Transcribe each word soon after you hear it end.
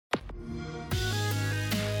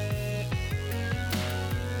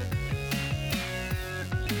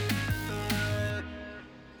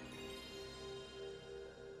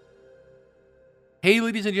Hey,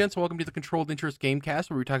 ladies and gents, welcome to the Controlled Interest Gamecast,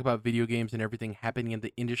 where we talk about video games and everything happening in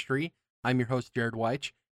the industry. I'm your host, Jared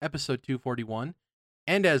Weich, episode 241.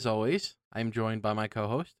 And as always, I'm joined by my co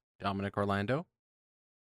host, Dominic Orlando.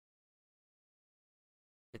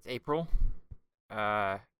 It's April.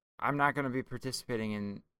 I'm not going to be participating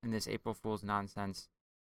in this April Fool's nonsense.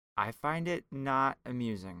 I find it not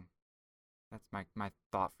amusing. That's my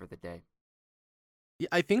thought for the day. Yeah,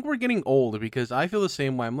 I think we're getting old because I feel the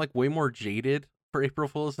same way. I'm like way more jaded for April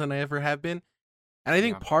Fools than I ever have been. And I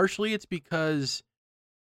think Yeah. partially it's because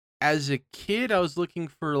as a kid, I was looking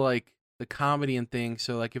for like the comedy and things.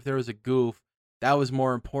 So, like, if there was a goof, that was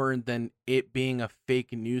more important than it being a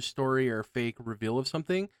fake news story or a fake reveal of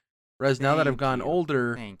something. Whereas now that I've Thank gotten you.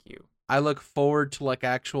 older, Thank you. I look forward to like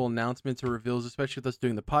actual announcements or reveals, especially with us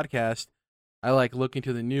doing the podcast. I like looking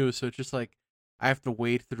to the news, so it's just like I have to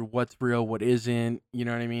wade through what's real, what isn't. You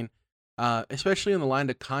know what I mean? Especially in the line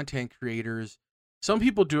of content creators, some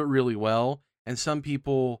people do it really well, and some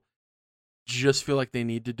people just feel like they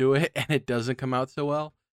need to do it, and it doesn't come out so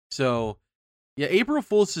well. So yeah, April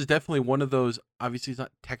Fools is definitely one of those. Obviously, it's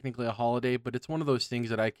not technically a holiday, but it's one of those things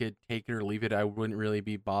that I could take it or leave it. I wouldn't really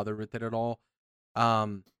be bothered with it at all.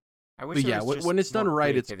 Um, I wish but there yeah, was just when it's done more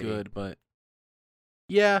right, it's creativity. good. But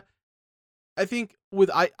yeah, I think with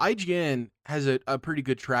IGN has a pretty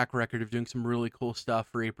good track record of doing some really cool stuff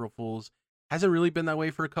for April Fools. Hasn't really been that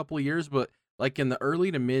way for a couple of years, but like in the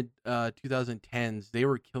early to mid 2010s, they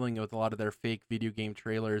were killing it with a lot of their fake video game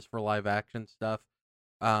trailers for live action stuff.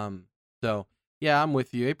 Um, so yeah, I'm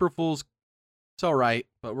with you. April Fools, it's all right,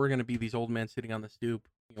 but we're gonna be these old men sitting on the stoop,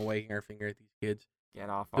 wagging our finger at these kids. Get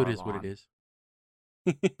off So it our is what it lawn. is.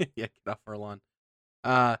 Yeah, get off our lawn.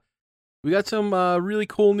 Uh, we got some really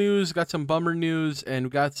cool news, got some bummer news, and we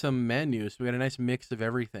got some man news. We got a nice mix of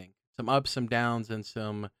everything. Some ups, some downs, and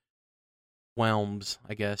some whelms,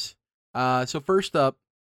 I guess. So first up,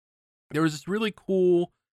 there was this really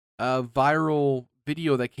cool viral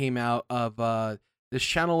video that came out of this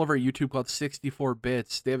channel over at YouTube called 64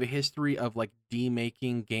 Bits. They have a history of like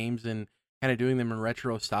demaking games and kind of doing them in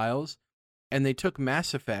retro styles. And they took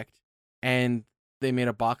Mass Effect and they made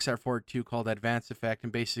a box art for it too called Advance Effect.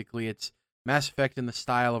 And basically it's Mass Effect in the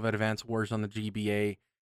style of Advance Wars on the GBA.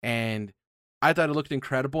 And I thought it looked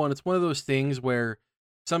incredible. And it's one of those things where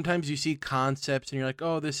sometimes you see concepts and you're like,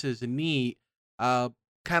 oh, this is neat. Kind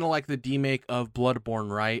of like the demake of Bloodborne,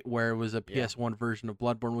 right? Where it was a Yeah. PS1 version of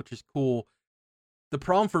Bloodborne, which is cool. The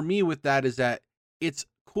problem for me with that is that it's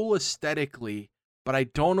cool aesthetically, but I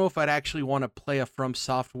don't know if I'd actually want to play a From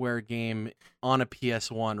Software game on a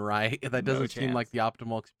PS1, right? That No doesn't seem like chance. the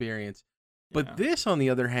optimal experience. But Yeah. this, on the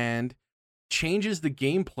other hand, changes the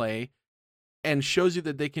gameplay and shows you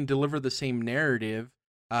that they can deliver the same narrative.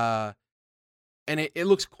 And it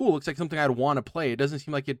looks cool. It looks like something I'd want to play. It doesn't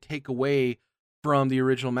seem like it'd take away from the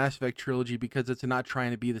original Mass Effect trilogy because it's not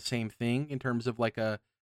trying to be the same thing in terms of like a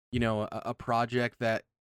project that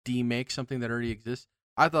demakes something that already exists.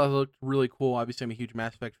 I thought it looked really cool. Obviously, I'm a huge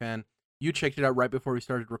Mass Effect fan. You checked it out right before we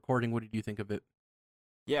started recording. What did you think of it?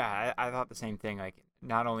 Yeah, I thought the same thing. Like,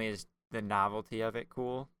 not only is the novelty of it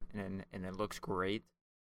cool and it looks great,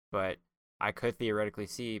 but I could theoretically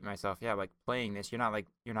see myself, yeah, like playing this. You're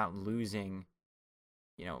not losing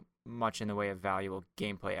much in the way of valuable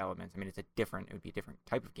gameplay elements. I mean, it would be a different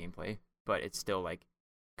type of gameplay, but it's still like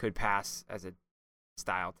could pass as a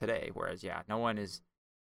style today. Whereas, yeah, no one is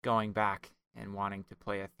going back and wanting to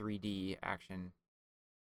play a 3D action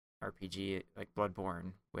RPG like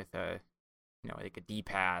Bloodborne with like a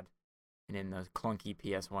D-pad and in those clunky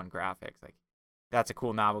PS1 graphics. Like, that's a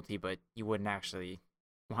cool novelty, but you wouldn't actually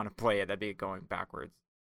want to play it. That'd be going backwards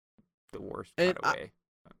the worst And kind of way.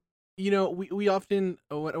 we often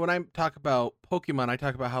when I talk about Pokemon, I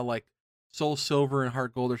talk about how like Soul Silver and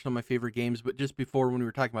Heart Gold are some of my favorite games. But just before when we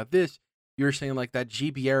were talking about this, you were saying like that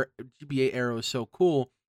GBA arrow is so cool.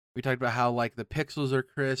 We talked about how like the pixels are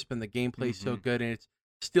crisp and the gameplay is so Mm-hmm. good, and it's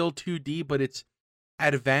still 2D, but it's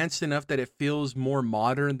advanced enough that it feels more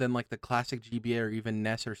modern than like the classic GBA or even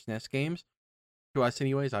NES or SNES games. To us,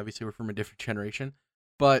 anyways. Obviously, we're from a different generation,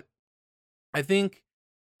 but I think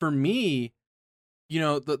for me,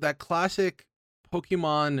 that classic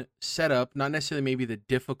Pokemon setup, not necessarily maybe the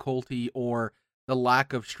difficulty or the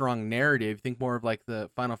lack of strong narrative, think more of like the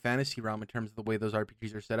Final Fantasy realm in terms of the way those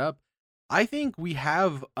RPGs are set up. I think we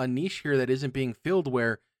have a niche here that isn't being filled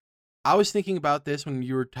where I was thinking about this when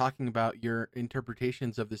you were talking about your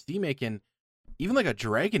interpretations of this remake, and even like a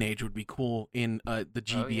Dragon Age would be cool in the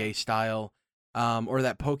Oh yeah. GBA style, or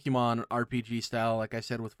that Pokemon RPG style, like I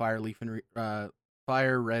said with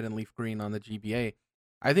Fire Red and Leaf Green on the GBA.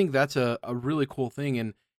 I think that's a really cool thing,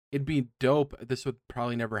 and it'd be dope. This would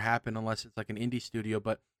probably never happen unless it's like an indie studio,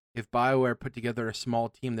 but if BioWare put together a small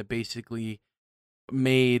team that basically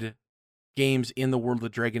made games in the world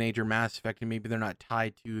of Dragon Age or Mass Effect, and maybe they're not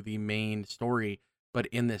tied to the main story, but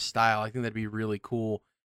in this style, I think that'd be really cool,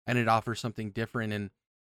 and it offers something different. And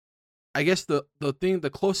I guess the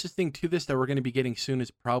closest thing to this that we're going to be getting soon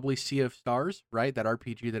is probably Sea of Stars, right? That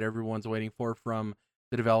RPG that everyone's waiting for from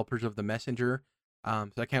the developers of The Messenger.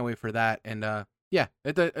 So I can't wait for that. And yeah,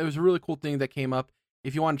 it was a really cool thing that came up.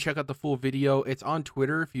 If you want to check out the full video, it's on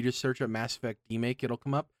Twitter. If you just search up Mass Effect Demake, it'll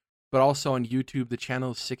come up. But also on YouTube, the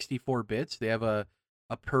channel is 64 bits. They have a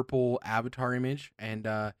purple avatar image, and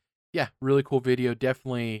yeah, really cool video.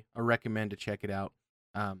 Definitely a recommend to check it out.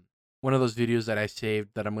 One of those videos that I saved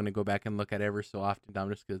that I'm going to go back and look at ever so often,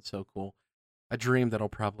 Dominic, because it's so cool. A dream that'll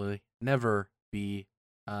probably never be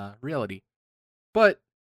reality. But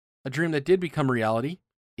a dream that did become reality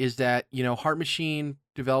is that, Heart Machine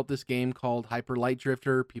developed this game called Hyper Light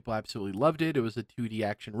Drifter. People absolutely loved it. It was a 2D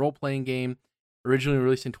action role-playing game, originally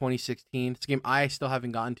released in 2016. It's a game I still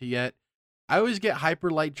haven't gotten to yet. I always get Hyper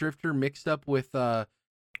Light Drifter mixed up with,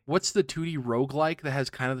 what's the 2D roguelike that has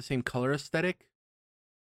kind of the same color aesthetic?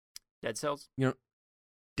 Dead Cells?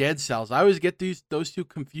 Dead Cells. I always get those two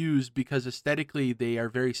confused because aesthetically they are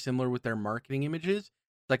very similar with their marketing images,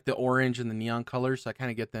 like the orange and the neon colors. So I kind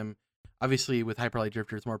of get them. Obviously, with Hyper Light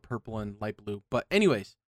Drifter, it's more purple and light blue. But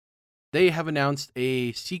anyways, they have announced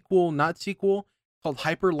a not sequel, called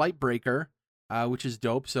Hyper Light Breaker, which is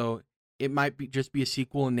dope. So it might just be a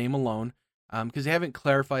sequel in name alone, because they haven't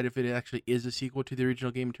clarified if it actually is a sequel to the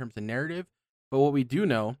original game in terms of narrative. But what we do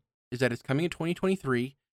know is that it's coming in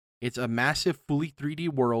 2023. It's a massive, fully 3D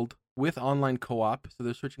world with online co-op, so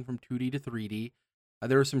they're switching from 2D to 3D.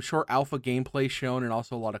 There was some short alpha gameplay shown and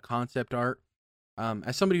also a lot of concept art.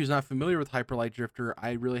 As somebody who's not familiar with Hyper Light Drifter,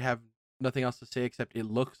 I really have nothing else to say except it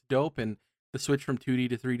looks dope, and the switch from 2D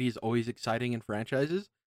to 3D is always exciting in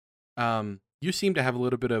franchises. You seem to have a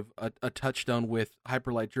little bit of a touchstone with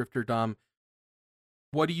Hyper Light Drifter, Dom.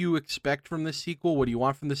 What do you expect from this sequel? What do you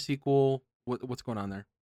want from the sequel? What's going on there?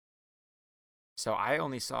 So I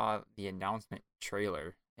only saw the announcement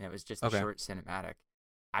trailer, and it was just a short cinematic.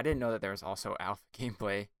 I didn't know that there was also alpha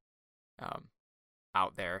gameplay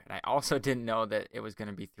out there, and I also didn't know that it was going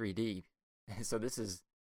to be 3D. So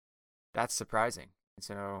that's surprising. And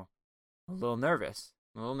so I'm a little nervous.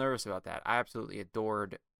 About that. I absolutely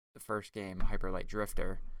adored the first game, Hyper Light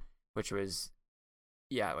Drifter, which was,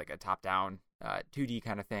 like a top-down 2D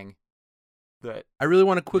kind of thing. But I really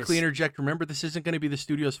want to quickly interject. Remember, this isn't going to be the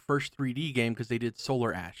studio's first 3D game because they did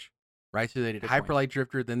Solar Ash, right? So they did Hyper Light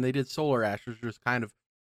Drifter, then they did Solar Ash, which was kind of,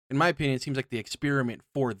 in my opinion, it seems like the experiment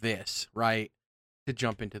for this, right? To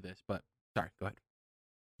jump into this. But sorry, go ahead.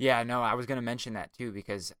 Yeah, no, I was going to mention that too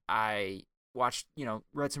because I watched,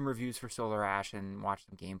 read some reviews for Solar Ash and watched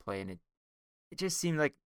some gameplay, and it just seemed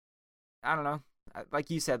like, I don't know,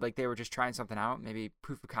 like you said, like they were just trying something out, maybe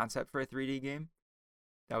proof of concept for a 3D game.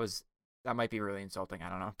 That might be really insulting. I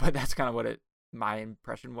don't know, but that's kind of what my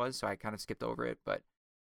impression was. So I kind of skipped over it. But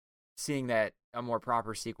seeing that a more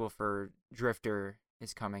proper sequel for Drifter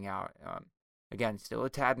is coming out, again, still a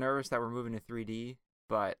tad nervous that we're moving to 3D,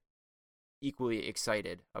 but equally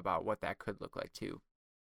excited about what that could look like too.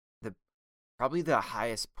 Probably the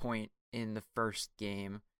highest point in the first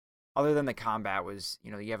game, other than the combat, was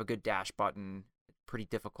you have a good dash button, pretty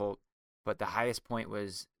difficult, but the highest point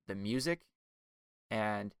was the music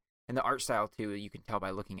and the art style too. You can tell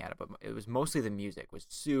by looking at it, but it was mostly the music was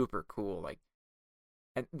super cool. Like,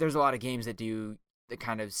 and there's a lot of games that do the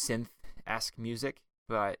kind of synth-esque music,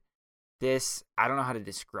 but this, I don't know how to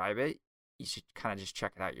describe it. You should kind of just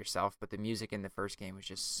check it out yourself. But the music in the first game was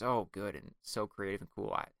just so good and so creative and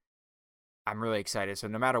cool. I'm really excited. So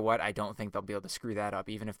no matter what, I don't think they'll be able to screw that up,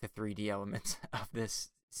 even if the 3D elements of this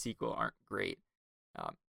sequel aren't great.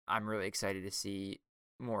 I'm really excited to see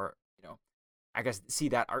more, I guess see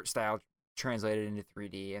that art style translated into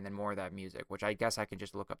 3D and then more of that music, which I guess I can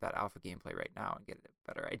just look up that alpha gameplay right now and get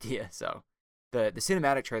a better idea. So the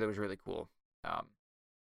cinematic trailer was really cool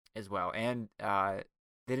as well. And they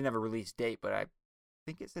didn't have a release date, but I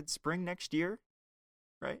think it said spring next year,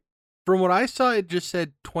 right? From what I saw, it just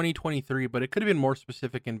said 2023, but it could have been more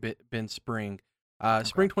specific and been spring.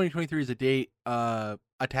 Spring 2023 is a date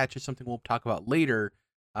attached to something we'll talk about later.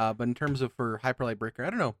 But in terms of for Hyper Light Breaker, I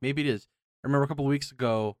don't know. Maybe it is. I remember a couple of weeks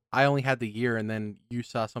ago, I only had the year, and then you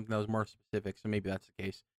saw something that was more specific, so maybe that's the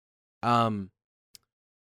case.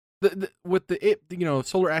 With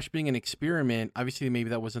Solar Ash being an experiment, obviously maybe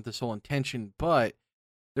that wasn't the sole intention, but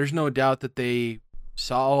there's no doubt that they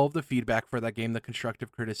saw all of the feedback for that game, the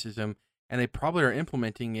constructive criticism, and they probably are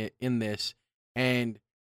implementing it in this. And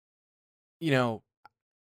you know,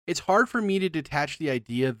 it's hard for me to detach the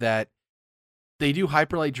idea that they do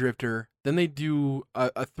Hyper Light Drifter, then they do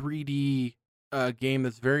a 3D game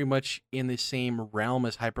that's very much in the same realm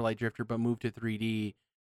as Hyper Light Drifter, but moved to 3D,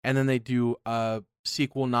 and then they do a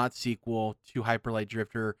sequel, not sequel, to Hyper Light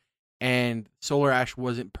Drifter, and Solar Ash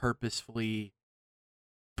wasn't purposefully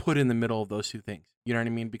put in the middle of those two things. You know what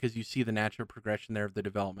I mean? Because you see the natural progression there of the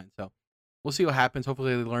development. So we'll see what happens.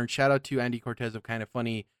 Hopefully they learn. Shout out to Andy Cortez of Kind of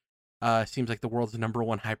Funny. Seems like the world's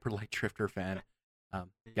 #1 Hyper Light Drifter fan.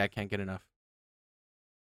 Yeah, I can't get enough.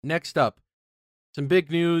 Next up, some big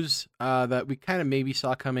news that we kind of maybe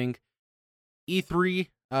saw coming. E3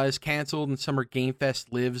 is canceled and Summer Game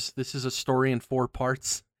Fest lives. This is a story in 4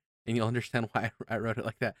 parts, and you'll understand why I wrote it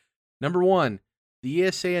like that. Number 1, the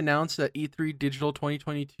ESA announced that E3 Digital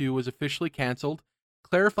 2022 was officially canceled,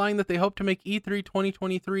 clarifying that they hope to make E3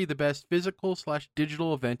 2023 the best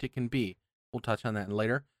physical/digital event it can be. We'll touch on that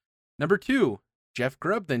later. Number 2, Jeff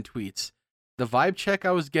Grubb then tweets, "The vibe check I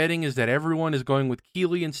was getting is that everyone is going with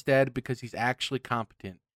Keighley instead because he's actually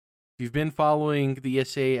competent. If you've been following the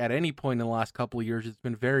ESA at any point in the last couple of years, it's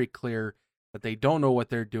been very clear that they don't know what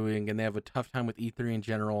they're doing and they have a tough time with E3 in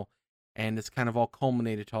general, and it's kind of all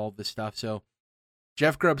culminated to all of this stuff." So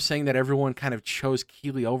Jeff Grubb saying that everyone kind of chose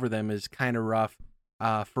Keighley over them is kind of rough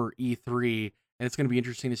for E3, and it's going to be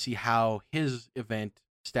interesting to see how his event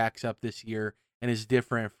stacks up this year and is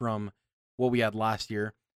different from what we had last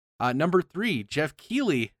year. Number 3, Jeff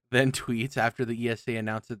Keighley then tweets after the ESA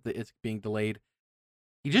announced that it's being delayed.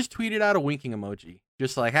 He just tweeted out a winking emoji,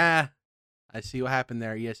 just like, I see what happened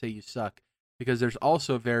there, ESA, you suck. Because there's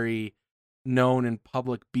also very known and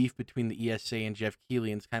public beef between the ESA and Jeff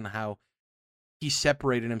Keighley, and it's kind of how he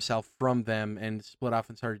separated himself from them and split off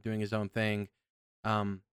and started doing his own thing.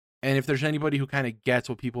 And if there's anybody who kind of gets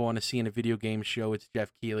what people want to see in a video game show, it's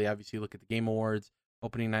Jeff Keighley. Obviously, look at the Game Awards,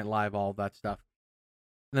 Opening Night Live, all of that stuff.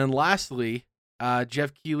 And then lastly,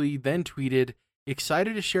 Jeff Keighley then tweeted,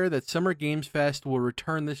 "Excited to share that Summer Games Fest will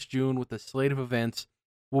return this June with a slate of events.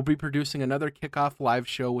 We'll be producing another kickoff live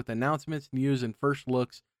show with announcements, news, and first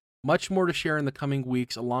looks. Much more to share in the coming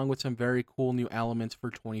weeks, along with some very cool new elements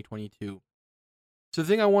for 2022. So the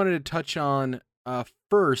thing I wanted to touch on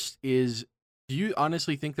first is, do you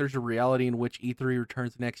honestly think there's a reality in which E3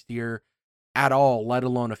 returns next year at all, let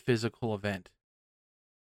alone a physical event?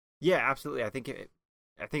 Yeah, absolutely. I think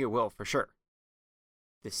it will for sure.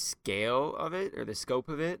 The scale of it or the scope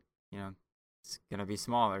of it, it's gonna be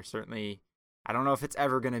smaller. Certainly, I don't know if it's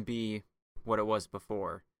ever gonna be what it was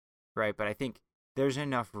before, right? But I think there's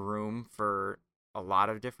enough room for a lot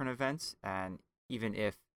of different events, and even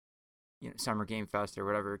if Summer Game Fest or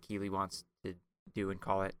whatever Keighley wants to do and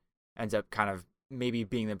call it ends up kind of maybe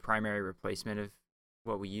being the primary replacement of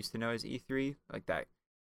what we used to know as E3, like that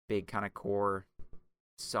big kind of core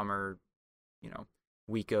summer,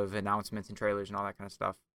 week of announcements and trailers and all that kind of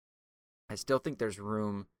stuff. I still think there's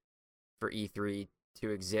room for E3 to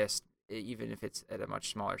exist, even if it's at a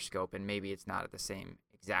much smaller scope, and maybe it's not at the same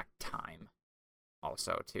exact time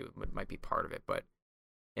also too. It might be part of it,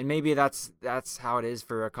 and maybe that's how it is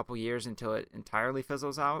for a couple years until it entirely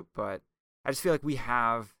fizzles out. But I just feel like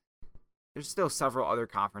there's still several other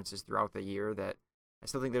conferences throughout the year that I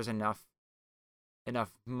still think there's enough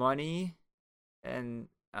money and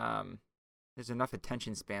there's enough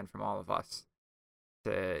attention span from all of us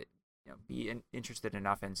to be interested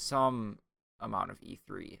enough in some amount of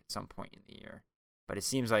E3 at some point in the year. But it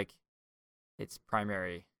seems like its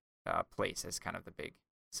primary place as kind of the big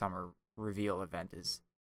summer reveal event is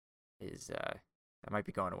that might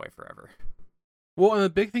be going away forever. Well, and the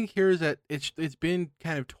big thing here is that it's been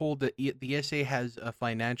kind of told that the ESA has a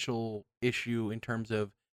financial issue in terms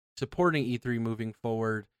of supporting E3 moving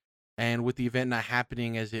forward, and with the event not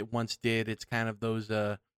happening as it once did, it's kind of those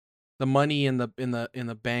the money in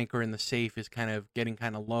the bank or in the safe is kind of getting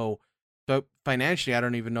kind of low. So financially, I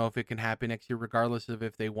don't even know if it can happen next year, regardless of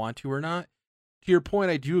if they want to or not. To your point,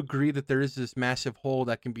 I do agree that there is this massive hole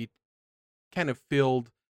that can be kind of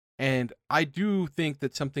filled, and I do think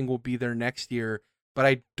that something will be there next year, but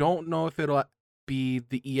I don't know if it'll be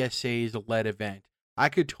the ESA's led event. I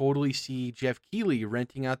could totally see Jeff Keighley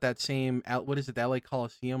renting out that same, what is it, the LA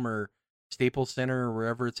Coliseum or Staples Center or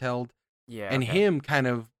wherever it's held, and him kind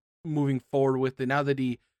of moving forward with it. Now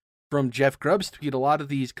that from Jeff Grubb's tweet, a lot of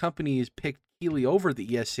these companies picked Keighley over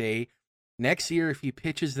the ESA. Next year, if he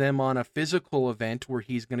pitches them on a physical event where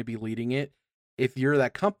he's going to be leading it, if you're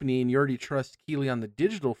that company and you already trust Keighley on the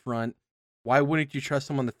digital front, why wouldn't you trust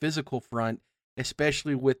him on the physical front,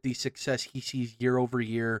 especially with the success he sees year over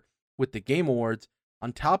year with the Game Awards,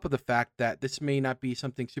 on top of the fact that this may not be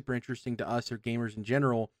something super interesting to us or gamers in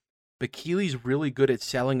general, but Keeley's really good at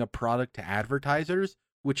selling a product to advertisers,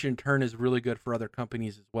 which in turn is really good for other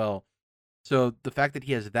companies as well. So the fact that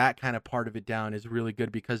he has that kind of part of it down is really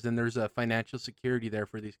good, because then there's a financial security there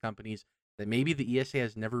for these companies that maybe the ESA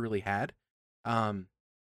has never really had. And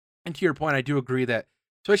to your point, I do agree that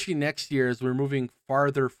especially next year, as we're moving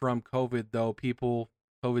farther from COVID, though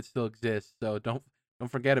COVID still exists, so don't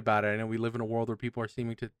forget about it. I know we live in a world where people are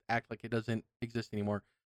seeming to act like it doesn't exist anymore.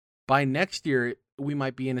 By next year, we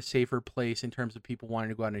might be in a safer place in terms of people wanting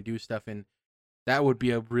to go out and do stuff, and that would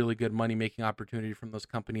be a really good money making opportunity from those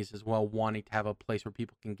companies as well, wanting to have a place where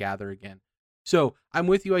people can gather again. So I'm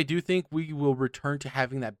with you. I do think we will return to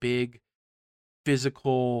having that big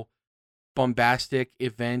physical bombastic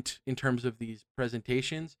event in terms of these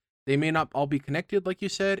presentations. They may not all be connected, like you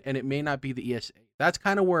said, and it may not be the ESA. That's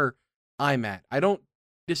kind of where I'm at. I don't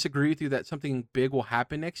disagree with you that something big will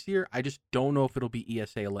happen next year. I just don't know if it'll be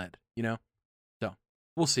ESA led, you know? So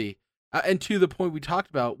we'll see. And to the point we talked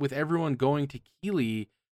about, with everyone going to Keighley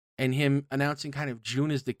and him announcing kind of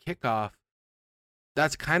June as the kickoff,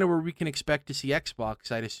 that's kind of where we can expect to see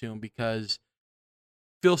Xbox, I'd assume, because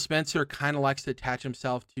Phil Spencer kind of likes to attach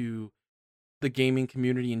himself to the gaming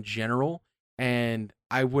community in general, and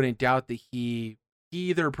I wouldn't doubt that he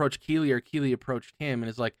either approached Keighley or Keighley approached him and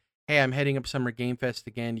is like, hey, I'm heading up Summer Game Fest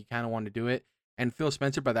again, you kind of want to do it? And Phil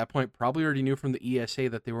Spencer by that point probably already knew from the ESA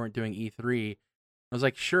that they weren't doing E3. I was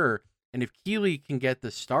like, sure. And if Keighley can get the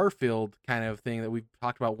Starfield kind of thing that we've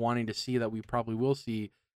talked about wanting to see, that we probably will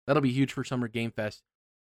see, that'll be huge for Summer Game Fest.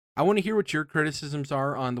 I want to hear what your criticisms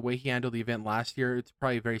are on the way he handled the event last year. It's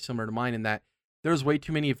probably very similar to mine in that there was way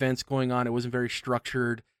too many events going on. It wasn't very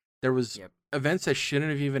structured. There was events that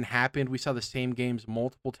shouldn't have even happened. We saw the same games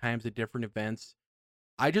multiple times at different events.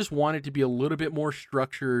 I just want it to be a little bit more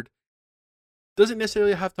structured. Doesn't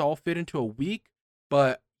necessarily have to all fit into a week,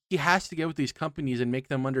 but he has to get with these companies and make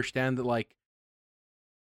them understand that, like,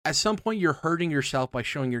 at some point you're hurting yourself by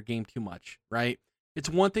showing your game too much, right? It's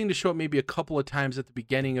one thing to show it maybe a couple of times at the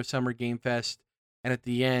beginning of Summer Game Fest and at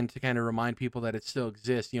the end to kind of remind people that it still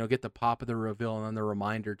exists, get the pop of the reveal and then the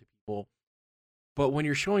reminder to people. But when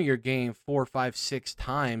you're showing your game 4, 5, 6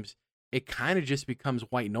 times, it kind of just becomes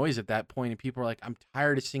white noise at that point, and people are like, I'm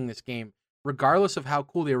tired of seeing this game. Regardless of how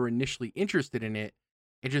cool they were initially interested in it,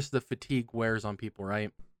 it just, the fatigue wears on people,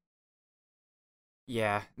 right?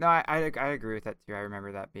 Yeah. No, I agree with that too. I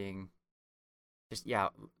remember that being just,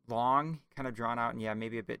 long, kind of drawn out, and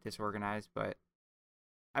maybe a bit disorganized, but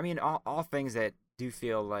I mean, all things that do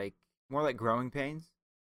feel like more like growing pains,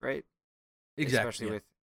 right? Exactly. Especially with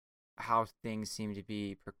how things seem to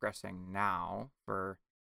be progressing now for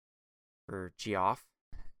Geoff.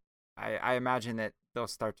 I imagine that he'll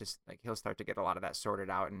start to get a lot of that sorted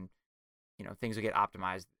out, and things will get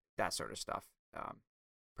optimized, that sort of stuff.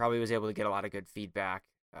 Probably was able to get a lot of good feedback,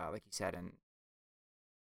 like you said, and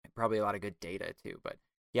probably a lot of good data too. But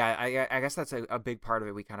yeah, I guess that's a big part of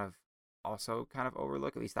it. We kind of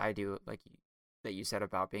overlook, at least I do, like that you said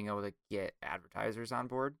about being able to get advertisers on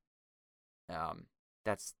board.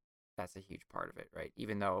 That's a huge part of it, right?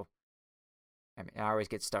 Even though, I mean, I always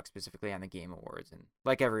get stuck specifically on the Game Awards, and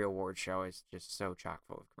like every award show is just so chock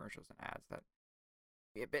full of commercials and ads that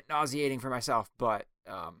be a bit nauseating for myself. But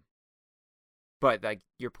like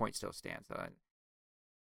your point still stands.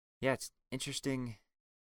 Yeah, it's interesting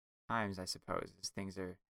times, I suppose, as things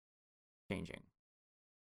are changing.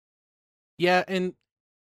 Yeah, and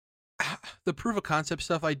the proof of concept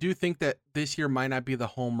stuff, I do think that this year might not be the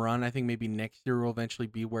home run. I think maybe next year will eventually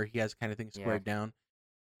be where he has kind of things squared down.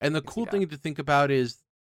 And the cool thing to think about is,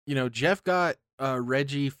 Jeff got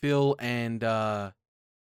Reggie, Phil, and man,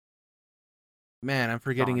 I'm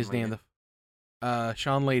forgetting his name.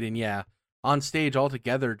 Sean Layden, on stage all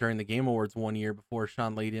together during the Game Awards one year before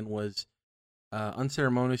Sean Layden was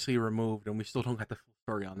unceremoniously removed, and we still don't got the full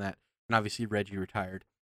story on that. And obviously Reggie retired.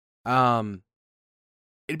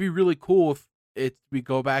 It'd be really cool if we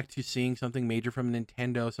go back to seeing something major from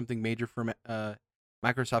Nintendo, something major from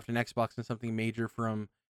Microsoft and Xbox, and something major from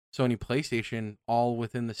Sony PlayStation, all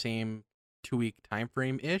within the same 2-week time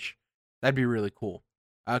frame ish. That'd be really cool.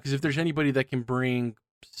 Because if there's anybody that can bring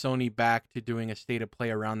Sony back to doing a state of play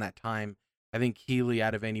around that time, I think Keighley,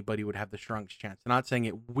 out of anybody, would have the strongest chance. I'm not saying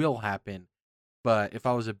it will happen, but if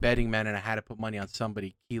I was a betting man and I had to put money on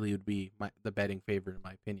somebody, Keighley would be the betting favorite in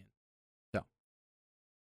my opinion. So,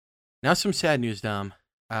 now some sad news, Dom.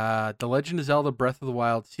 The Legend of Zelda Breath of the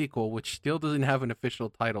Wild sequel, which still doesn't have an official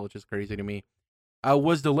title, which is crazy to me,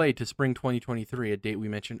 was delayed to spring 2023, a date we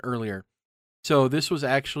mentioned earlier. So this was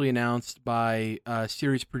actually announced by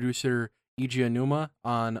series producer Eiji Aonuma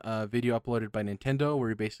on a video uploaded by Nintendo, where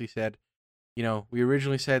he basically said, we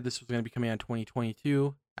originally said this was going to be coming out in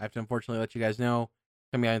 2022. I have to unfortunately let you guys know,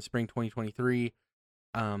 coming out in spring 2023.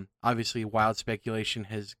 Obviously, wild speculation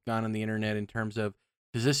has gone on the internet in terms of,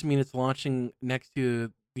 does this mean it's launching next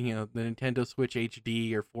to the Nintendo Switch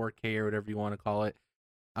HD or 4K or whatever you want to call it?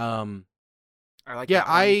 I like Yeah, that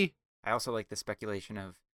one. I also like the speculation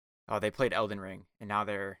of, oh, they played Elden Ring and now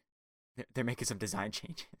they're making some design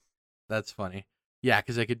changes. That's funny. Yeah,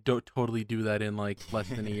 because I could totally do that in like less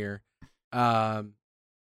than a year. Um,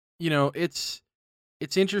 it's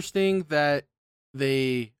interesting that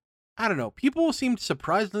they, I don't know, people seemed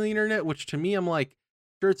surprised on the internet, which to me, I'm like,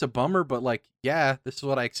 sure, it's a bummer, but like, yeah, this is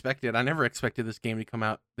what I expected. I never expected this game to come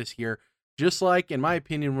out this year. Just like, in my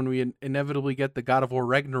opinion, when we inevitably get the God of War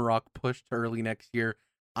Ragnarok pushed to early next year,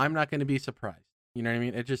 I'm not going to be surprised. You know what I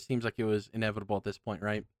mean? It just seems like it was inevitable at this point,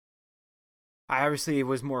 right? I obviously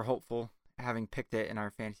was more hopeful having picked it in our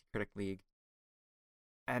Fantasy Critic League.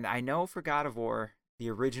 And I know for God of War, the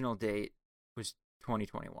original date was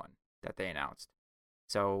 2021 that they announced.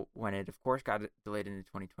 So when it, of course, got delayed into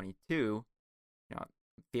 2022,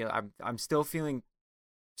 I'm still feeling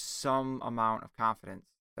some amount of confidence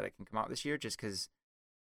that it can come out this year, just because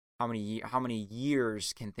how many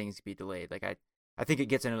years can things be delayed? Like I think it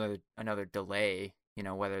gets another delay.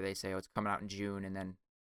 Whether they say, oh, it's coming out in June and then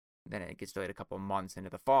it gets delayed a couple of months into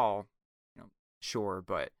the fall. Sure,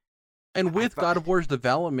 but And I with thought, God of War's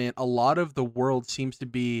development, a lot of the world seems to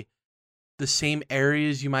be the same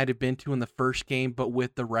areas you might have been to in the first game, but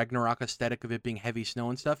with the Ragnarok aesthetic of it being heavy snow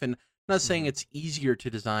and stuff. And I'm not saying it's easier to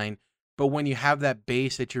design, but when you have that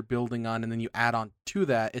base that you're building on and then you add on to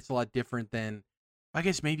that, it's a lot different than, I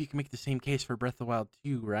guess maybe you can make the same case for Breath of the Wild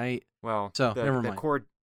 2, right? well, So never the mind. core.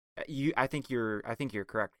 I think you're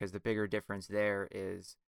correct, because the bigger difference there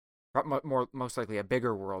is most likely a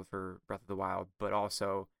bigger world for Breath of the Wild, but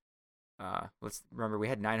also let's remember we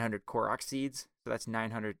had 900 Korok seeds, so that's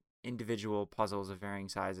 900 individual puzzles of varying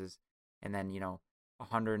sizes, and then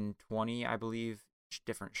 120, I believe,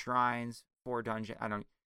 different shrines, 4 dungeons. I don't.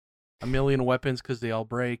 A million weapons because they all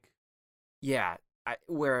break. Yeah.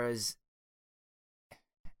 Whereas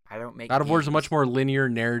I don't make God of War is a much games. more linear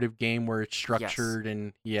narrative game where it's Yes. structured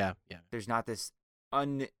and yeah. There's not this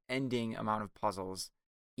unending amount of puzzles,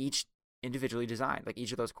 each individually designed. Like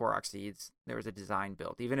each of those Korok seeds, there was a design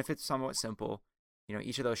built, even if it's somewhat simple.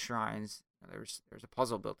 Each of those shrines, there's a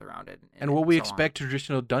puzzle built around it, And what and we so on. expect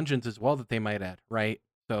traditional dungeons as well that they might add, right?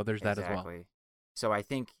 So there's that as well. Exactly. So I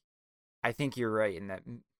think you're right in that.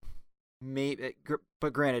 Maybe,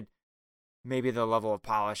 but granted, maybe the level of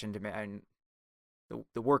polish and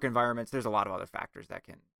the work environments. There's a lot of other factors that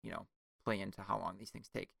can play into how long these things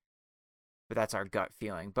take. But that's our gut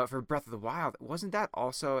feeling. But for Breath of the Wild, wasn't that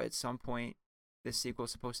also at some point this sequel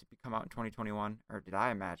supposed to come out in 2021, or did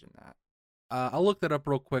I imagine that? I'll look that up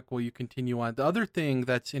real quick while you continue on. The other thing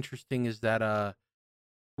that's interesting is that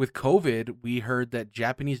with COVID, we heard that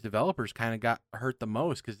Japanese developers kind of got hurt the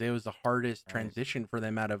most because it was the hardest Right. transition for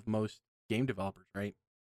them out of most game developers, right?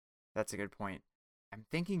 That's a good point. I'm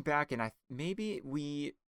thinking back, and maybe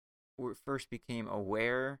we first became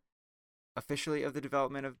aware officially of the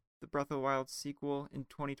development of the Breath of the Wild sequel in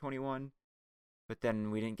 2021, but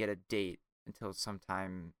then we didn't get a date until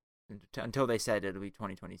sometime until they said it'll be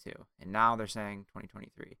 2022, and now they're saying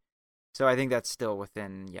 2023. So I think that's still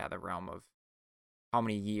within the realm of how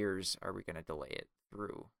many years are we going to delay it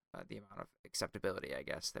through, the amount of acceptability, I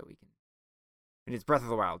guess, that we can. And it's Breath of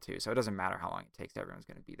the Wild too, so it doesn't matter how long it takes. Everyone's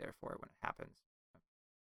going to be there for it when it happens.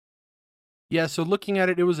 Yeah, so looking at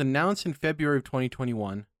it, it was announced in February of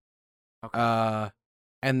 2021. Okay.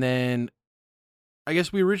 And then I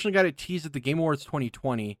guess we originally got it teased at the Game Awards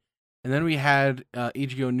 2020, and then we had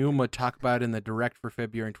Eiji Onuma talk about it in the Direct for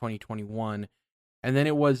February in 2021, and then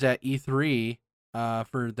it was at E3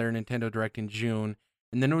 for their Nintendo Direct in June,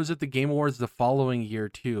 and then it was at the Game Awards the following year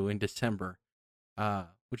too in December,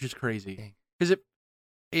 which is crazy because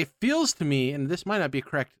it feels to me, and this might not be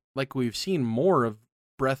correct, like we've seen more of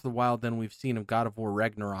Breath of the Wild than we've seen of God of War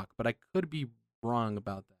Ragnarok, but I could be wrong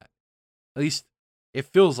about that. At least it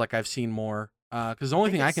feels like I've seen more. Because the I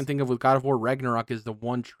only think thing I can it's think of with God of War Ragnarok is the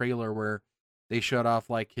one trailer where they showed off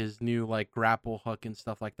like his new like grapple hook and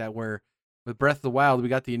stuff like that. Where with Breath of the Wild, we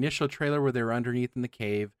got the initial trailer where they were underneath in the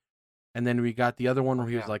cave, and then we got the other one where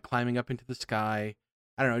he was like climbing up into the sky.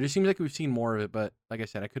 I don't know. It just seems like we've seen more of it, but like I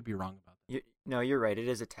said, I could be wrong about that. No, you're right. It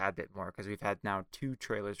is a tad bit more because we've had now 2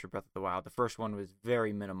 trailers for Breath of the Wild. The first one was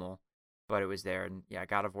very minimal, but it was there. And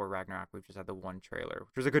God of War Ragnarok, we've just had the one trailer,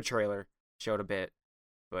 which was a good trailer, showed a bit,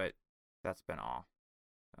 but that's been all.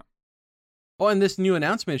 So. Oh, and this new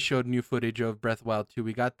announcement showed new footage of Breath of the Wild 2.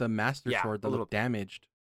 We got the Master Sword that looked damaged.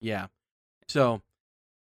 Yeah. So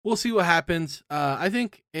we'll see what happens. I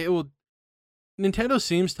think it will. Nintendo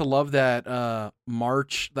seems to love that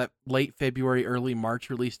that late February, early March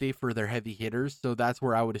release date for their heavy hitters. So that's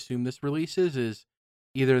where I would assume this releases is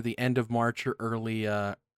either the end of March or early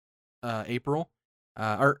April.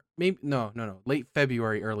 Or maybe no, late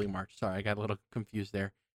February, early March. Sorry, I got a little confused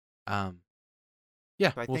there. Yeah,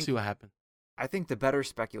 So we'll see what happens. I think the better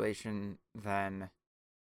speculation than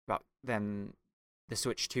the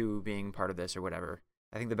Switch 2 being part of this or whatever.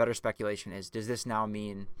 I think the better speculation is, does this now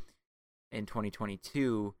mean in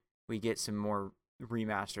 2022 we get some more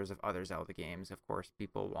remasters of other Zelda games? Of course,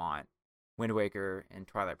 people want Wind Waker and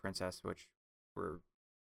Twilight Princess, which were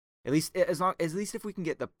at least if we can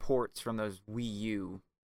get the ports from those Wii U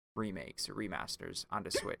remakes or remasters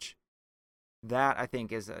onto Switch. That I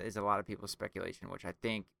think is a lot of people's speculation, which I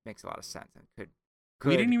think makes a lot of sense and could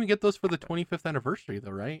We didn't even get those for the 25th anniversary,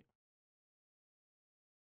 though, right?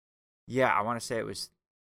 Yeah, I want to say it was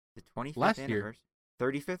the 25th Last anniversary,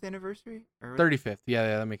 year. 35th anniversary, or 35th.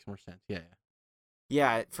 Yeah, that makes more sense. Yeah.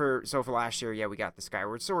 Yeah, for last year, yeah, we got the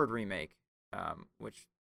Skyward Sword remake, which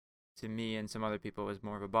to me and some other people was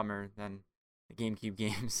more of a bummer than the GameCube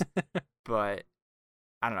games. But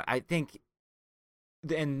I don't know. I think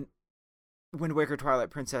and Wind Waker, Twilight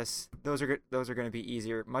Princess, those are going to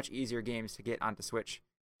be much easier games to get onto Switch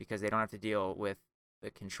because they don't have to deal with the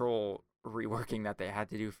control reworking that they had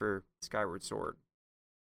to do for Skyward Sword,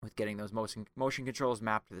 with getting those motion controls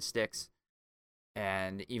mapped to the sticks,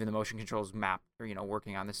 and even the motion controls mapped, or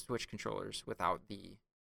working on the Switch controllers without the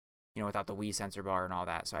Wii sensor bar and all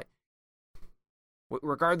that. So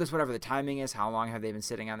regardless, whatever the timing is, how long have they been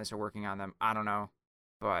sitting on this or working on them? I don't know,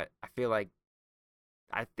 but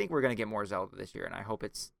I think we're gonna get more Zelda this year, and I hope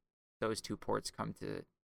it's those two ports come to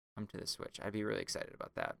the Switch. I'd be really excited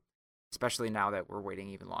about that, especially now that we're waiting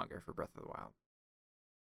even longer for Breath of the Wild.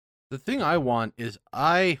 The thing I want is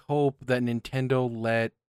I hope that Nintendo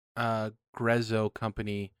let Grezzo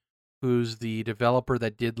Company, who's the developer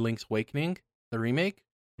that did Link's Awakening, the remake,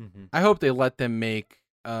 I hope they let them make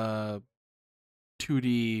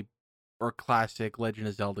 2D or classic Legend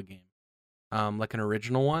of Zelda game, like an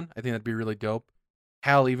original one. I think that'd be really dope.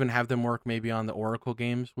 Hell, even have them work maybe on the Oracle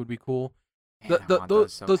games would be cool. Man,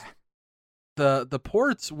 The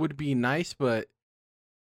ports would be nice, but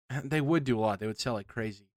they would do a lot. They would sell like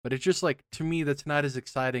crazy. But it's just like, to me, that's not as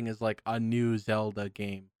exciting as like a new Zelda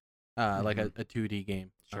game, like a 2D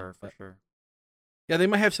game. Sure, for sure. Yeah, they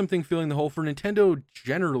might have something filling the hole. For Nintendo,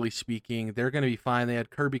 generally speaking, they're going to be fine. They had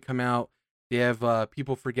Kirby come out. They have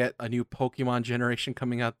People Forget, a new Pokemon generation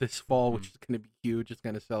coming out this fall, which is going to be huge. It's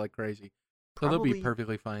going to sell like crazy. So they'll be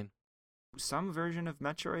perfectly fine. Some version of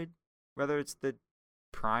Metroid, whether it's the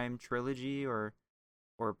Prime trilogy or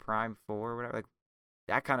Prime 4 or whatever, like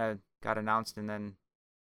that kind of got announced and then.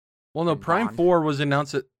 Well, no, Prime 4 was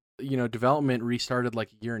announced that development restarted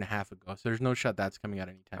like a year and a half ago, so there's no shot that's coming out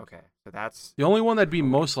anytime. Okay, so that's the only one that'd be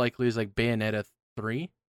most likely is like Bayonetta 3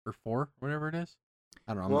 or 4, whatever it is.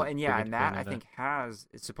 I don't know. Well, and that I think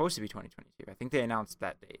it's supposed to be 2022. I think they announced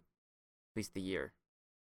that date, at least the year.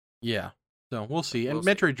 Yeah. So we'll see. And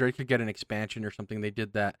Metroid Dread could get an expansion or something. They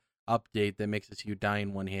did that update that makes it so you die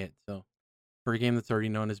in one hit. So for a game that's already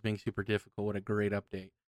known as being super difficult, what a great update.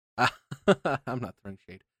 I'm not throwing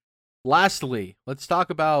shade. Lastly, let's talk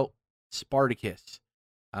about Spartacus.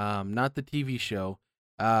 Not the TV show.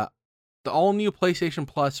 The all-new PlayStation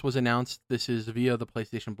Plus was announced. This is via the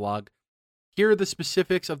PlayStation blog. Here are the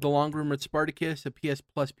specifics of the long-rumored Spartacus, a PS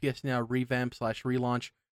Plus, PS Now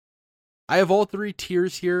revamp/relaunch. I have all three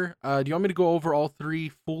tiers here. Do you want me to go over all three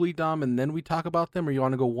fully, Dom, and then we talk about them? Or you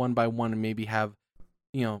want to go one by one and maybe have,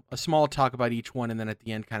 a small talk about each one and then at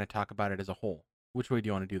the end kind of talk about it as a whole? Which way do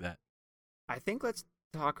you want to do that? I think let's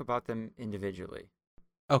talk about them individually.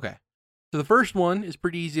 Okay. So the first one is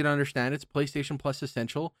pretty easy to understand. It's PlayStation Plus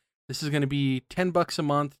Essential. This is going to be $10 a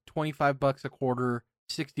month, $25 a quarter,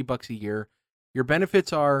 $60 a year. Your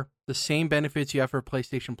benefits are the same benefits you have for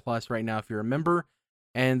PlayStation Plus right now if you're a member.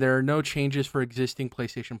 And there are no changes for existing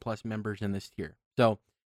PlayStation Plus members in this tier. So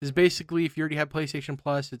this is basically, if you already have PlayStation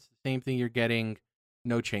Plus, it's the same thing you're getting,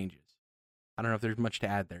 no changes. I don't know if there's much to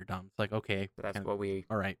add there, Dom. It's like, okay. That's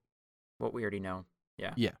all right. What we already know.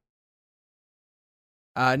 Yeah. Yeah.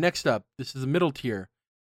 Next up, this is the middle tier.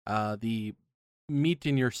 The meat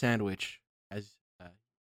in your sandwich as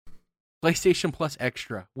PlayStation Plus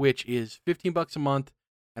Extra, which is $15 a month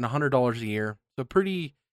and $100 a year. So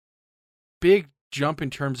pretty big jump in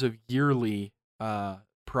terms of yearly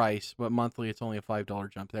price, but monthly it's only a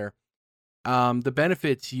 $5 jump there. The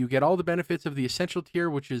benefits, you get all the benefits of the Essential tier,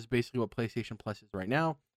 which is basically what PlayStation Plus is right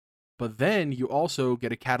now. But then you also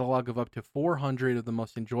get a catalog of up to 400 of the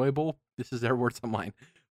most enjoyable, this is their words on mine,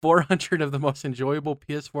 400 of the most enjoyable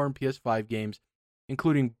PS4 and PS5 games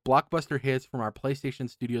including blockbuster hits from our PlayStation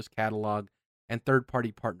Studios catalog and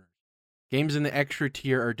third-party partners. Games in the extra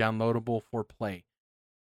tier are downloadable for play.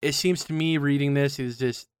 It seems to me, reading this is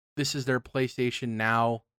their PlayStation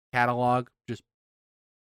Now catalog, just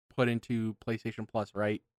put into PlayStation Plus,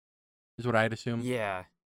 right? Is what I'd assume. Yeah.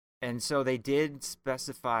 And so they did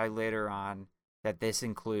specify later on that this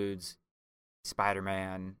includes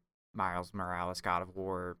Spider-Man, Miles Morales, God of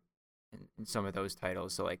War, and some of those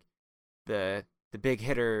titles. So like the big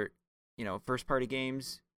hitter, first party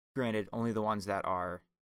games, granted only the ones that are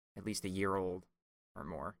at least a year old or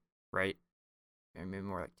more, right? Or maybe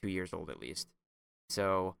more like 2 years old at least.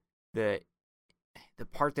 So the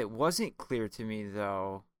part that wasn't clear to me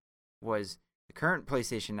though was the current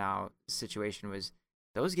PlayStation Now situation was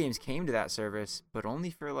those games came to that service, but only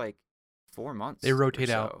for like 4 months. They rotate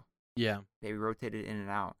or so. out. Yeah. They rotated in and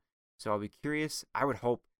out. So I'll be curious. I would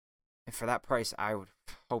hope, and for that price, I would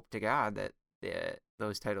hope to God that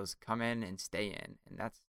those titles come in and stay in, and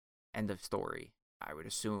that's end of story. I would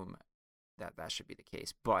assume that should be the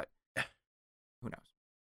case, but who knows?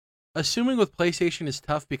 Assuming with PlayStation is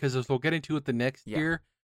tough because as we'll get into it the next year,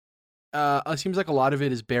 it seems like a lot of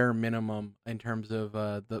it is bare minimum in terms of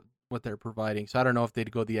what they're providing. So I don't know if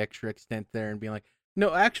they'd go the extra extent there and be like,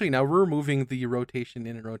 no, actually, now we're removing the rotation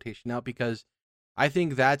in and rotation out, because I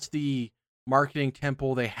think that's the marketing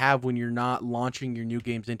tempo they have when you're not launching your new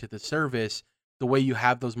games into the service. The way you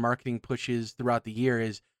have those marketing pushes throughout the year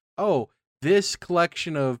is, oh, this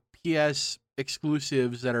collection of PS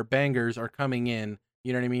exclusives that are bangers are coming in.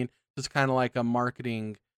 You know what I mean? It's kind of like a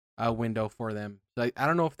marketing window for them. So I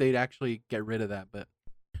don't know if they'd actually get rid of that, but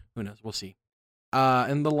who knows? We'll see.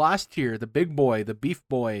 And the last tier, the big boy, the beef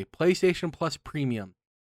boy, PlayStation Plus Premium.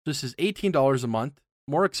 This is $18 a month,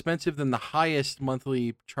 more expensive than the highest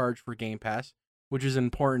monthly charge for Game Pass, which is an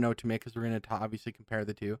important note to make because we're going to obviously compare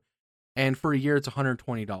the two. And for a year, it's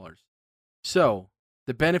 $120. So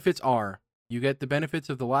the benefits are, you get the benefits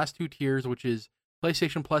of the last two tiers, which is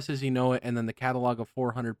PlayStation Plus as you know it, and then the catalog of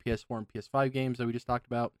 400 PS4 and PS5 games that we just talked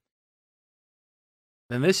about.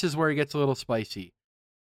 Then this is where it gets a little spicy.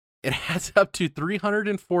 It has up to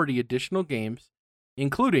 340 additional games,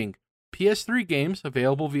 including PS3 games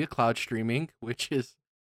available via cloud streaming, which is,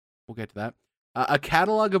 we'll get to that. A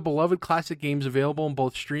catalog of beloved classic games available in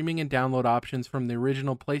both streaming and download options from the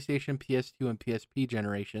original PlayStation, PS2, and PSP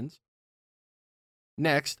generations.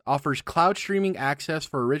 Next, offers cloud streaming access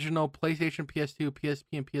for original PlayStation, PS2, PSP,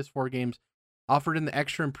 and PS4 games offered in the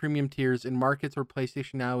extra and premium tiers in markets where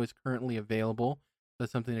PlayStation Now is currently available.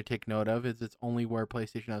 That's something to take note of, is it's only where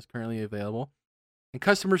PlayStation Now is currently available. And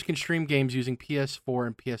customers can stream games using PS4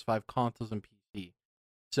 and PS5 consoles and PC.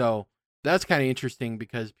 So that's kind of interesting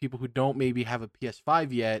because people who don't maybe have a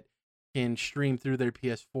PS5 yet can stream through their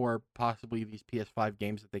PS4 possibly these PS5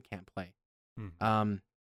 games that they can't play.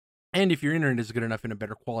 And if your internet is good enough and a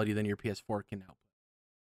better quality than your PS4 can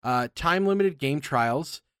now. Time-limited game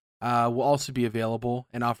trials will also be available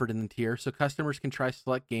and offered in the tier, so customers can try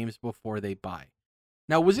select games before they buy.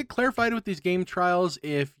 Now, was it clarified with these game trials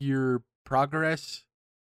if your progress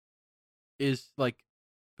is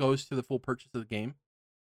goes to the full purchase of the game?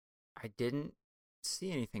 I didn't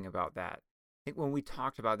see anything about that. I think when we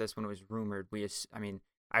talked about this when it was rumored,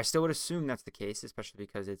 I still would assume that's the case, especially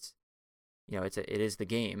because it is the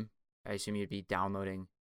game. I assume you'd be downloading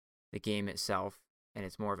the game itself, and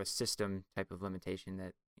it's more of a system type of limitation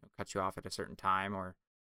that cuts you off at a certain time or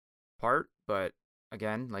part. But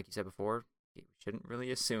again, like you said before, you shouldn't really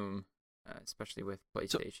assume, especially with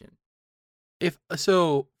PlayStation.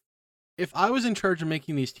 So if I was in charge of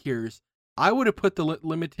making these tiers, I would have put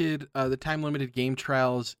the time limited game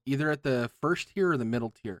trials either at the first tier or the middle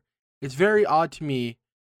tier. It's very odd to me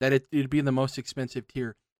that it'd be the most expensive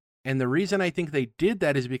tier. And the reason I think they did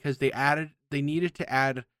that is because they needed to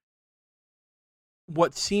add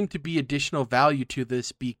what seemed to be additional value to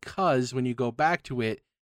this, because when you go back to it,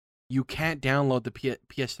 you can't download the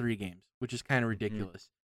PS3 games, which is kind of ridiculous.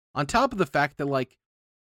 Mm-hmm. On top of the fact that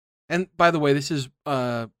and by the way, this is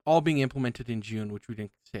all being implemented in June, which we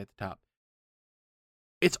didn't say at the top.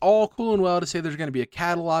 It's all cool and well to say there's going to be a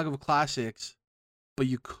catalog of classics, but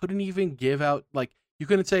you couldn't even give out, you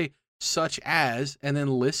couldn't say such as, and then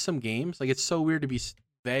list some games. It's so weird to be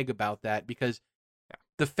vague about that, because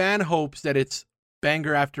the fan hopes that it's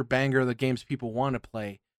banger after banger of the games people want to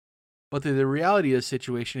play. But the reality of the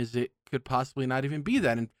situation is it could possibly not even be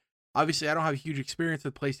that. And obviously I don't have a huge experience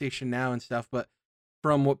with PlayStation Now and stuff, but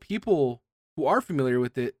from what people who are familiar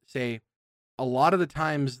with it say, a lot of the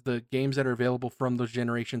times the games that are available from those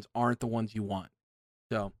generations aren't the ones you want.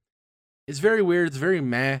 So it's very weird. It's very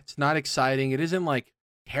meh. It's not exciting. It isn't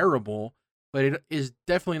terrible, but it is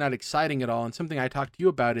definitely not exciting at all. And something I talked to you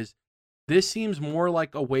about is this seems more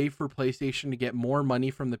like a way for PlayStation to get more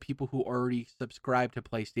money from the people who already subscribe to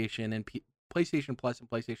PlayStation and PlayStation Plus and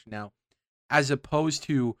PlayStation Now, as opposed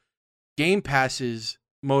to Game Pass's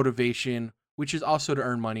motivation, which is also to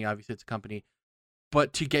earn money. Obviously, it's a company,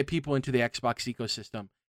 but to get people into the Xbox ecosystem.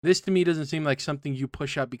 This to me doesn't seem like something you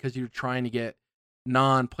push up because you're trying to get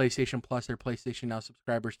non-PlayStation Plus or PlayStation Now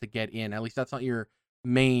subscribers to get in. At least that's not your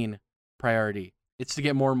main priority. It's to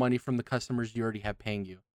get more money from the customers you already have paying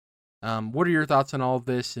you. What are your thoughts on all of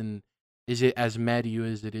this, and is it as mad to you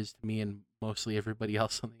as it is to me and mostly everybody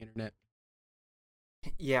else on the internet?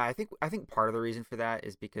 Yeah, I think part of the reason for that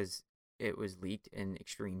is because it was leaked in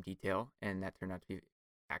extreme detail, and that turned out to be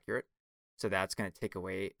accurate. So that's going to take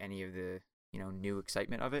away any of the new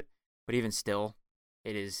excitement of it. But even still,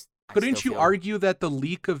 it is. I still Couldn't you feel argue that the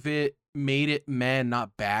leak of it made it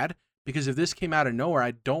not bad? Because if this came out of nowhere,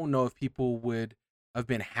 I don't know if people would have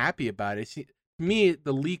been happy about it. To me,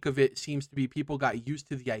 the leak of it seems to be people got used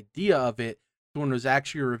to the idea of it. So when it was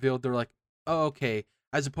actually revealed, they're like, oh, okay.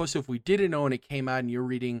 As opposed to if we didn't know and it came out and you're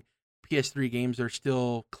reading PS3 games are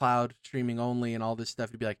still cloud streaming only and all this stuff,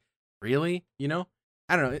 you'd be like, really? I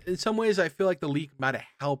don't know. In some ways, I feel like the leak might have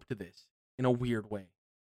helped this in a weird way.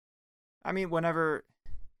 I mean, whenever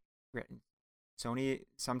Sony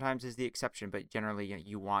sometimes is the exception, but generally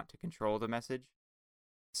you want to control the message.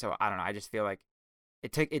 So I don't know. I just feel like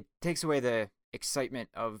it takes away the excitement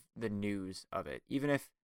of the news of it, even if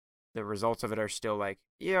the results of it are still like,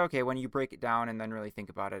 yeah, okay. When you break it down and then really think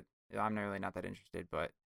about it, I'm really not that interested.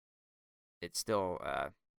 But it's still, I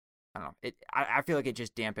don't know. I feel like it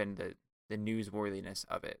just dampened the newsworthiness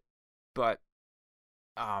of it. But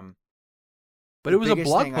But the it was a biggest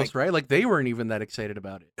blog thing, post, right? Like they weren't even that excited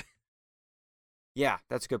about it. yeah,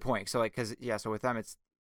 that's a good point. So like, so with them, it's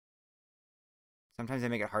sometimes they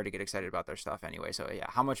make it hard to get excited about their stuff anyway. So yeah,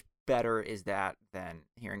 how much better is that than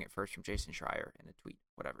hearing it first from Jason Schreier in a tweet,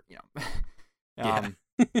 whatever, Yeah.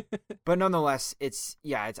 But nonetheless,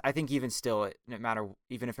 I think even still, no matter,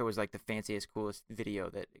 even if it was like the fanciest, coolest video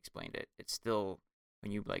that explained it, it's still,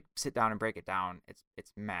 when you like sit down and break it down,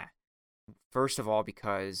 it's meh. First of all,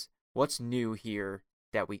 because what's new here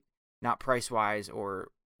that we, not price wise or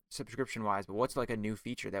subscription wise, but what's like a new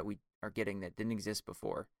feature that we are getting that didn't exist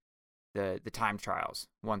before? The time trials,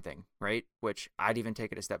 one thing, right? Which I'd even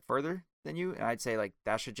take it a step further than you, and I'd say like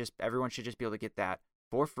everyone should just be able to get that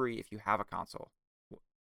for free if you have a console.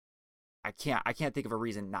 I can't think of a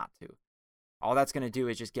reason not to. All that's going to do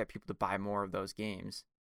is just get people to buy more of those games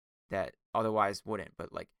that otherwise wouldn't.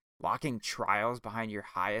 But like locking trials behind your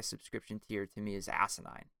highest subscription tier to me is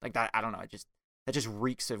asinine. Like that, I don't know. That just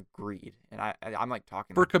reeks of greed. And I'm like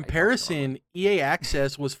talking For like I talk normally. comparison, EA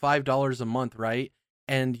Access was $5 a month, right?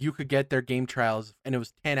 And you could get their game trials, and it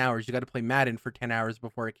was 10 hours. You got to play Madden for 10 hours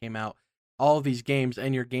before it came out. All of these games,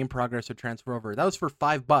 and your game progress would transfer over. That was for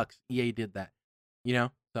 $5. EA did that,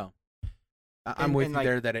 So I'm with you like,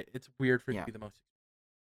 there that it's weird for it yeah, to be the most.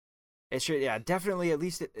 it should, yeah, definitely. At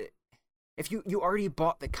least if you already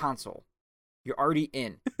bought the console, you're already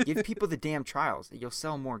in. Give people the damn trials. You'll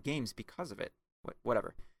sell more games because of it.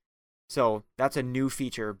 Whatever. So that's a new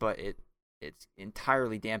feature, but it's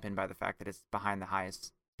entirely dampened by the fact that it's behind the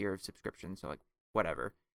highest tier of subscription. So like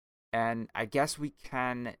whatever. And I guess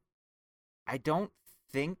I don't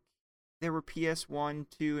think there were PS1,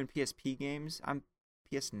 2, and PSP games on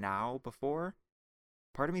PS Now before.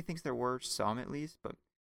 Part of me thinks there were some at least, but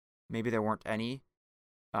maybe there weren't any.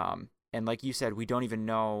 And like you said, we don't even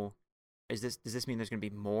know. Does this mean there's going to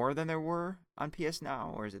be more than there were on PS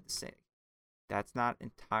Now, or is it the same? That's not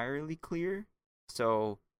entirely clear.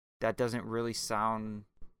 So that doesn't really sound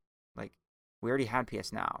like we already had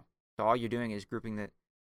PS Now. So all you're doing is grouping the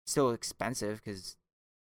still expensive, because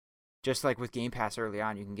just like with Game Pass early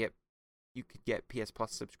on, you could get PS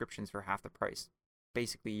Plus subscriptions for half the price,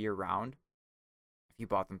 basically year round, if you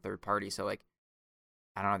bought them third party. So like,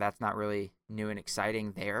 I don't know, that's not really new and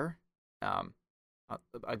exciting there.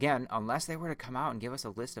 Again, unless they were to come out and give us a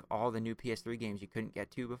list of all the new PS3 games you couldn't get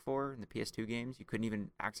to before, and the PS2 games you couldn't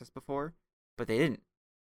even access before, but they didn't.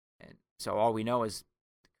 And so all we know is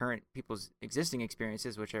the current people's existing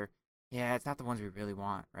experiences, which are, yeah, it's not the ones we really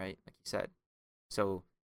want, right? Like you said. So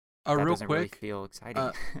that Real doesn't really quick, feel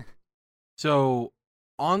exciting. So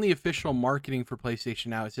on the official marketing for PlayStation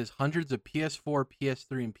Now, it says hundreds of PS4,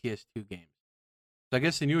 PS3, and PS2 games. So I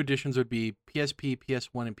guess the new additions would be PSP,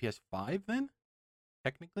 PS1, and PS5 then,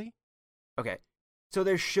 technically? Okay. So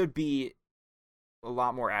there should be a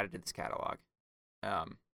lot more added to this catalog.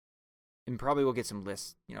 And probably we'll get some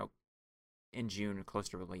lists, in June, close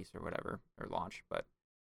to release or whatever, or launch. But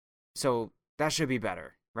so that should be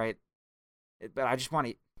better, right? but I just want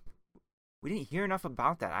to. We didn't hear enough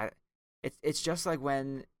about that. It's just like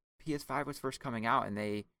when PS5 was first coming out, and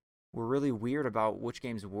they were really weird about which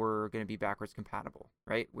games were going to be backwards compatible,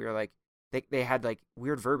 right? We were like, they had like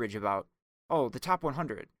weird verbiage about, oh, the top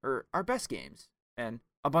 100 or our best games, and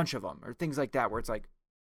a bunch of them, or things like that, where it's like,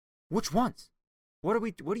 which ones? What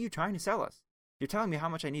are you trying to sell us? You're telling me how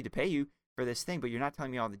much I need to pay you for this thing, but you're not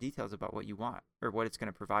telling me all the details about what you want or what it's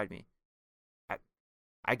going to provide me.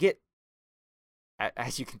 I get,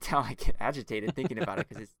 as you can tell, I get agitated thinking about it,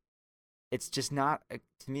 because it's just not,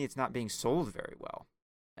 to me, it's not being sold very well.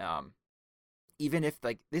 Even if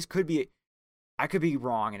like this could be, I could be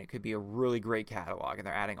wrong, and it could be a really great catalog, and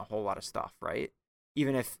they're adding a whole lot of stuff, right?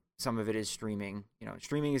 Even if some of it is streaming,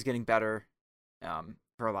 streaming is getting better,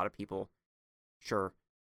 for a lot of people, sure,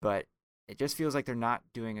 but it just feels like they're not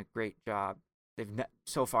doing a great job.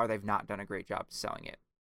 So far they've not done a great job selling it.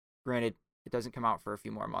 Granted, it doesn't come out for a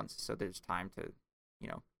few more months, so there's time to,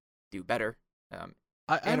 do better.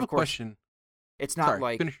 I have a question. It's not Sorry,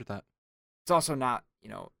 like finish with that. it's also not,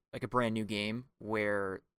 like a brand new game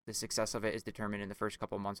where the success of it is determined in the first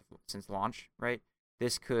couple of months since launch, right?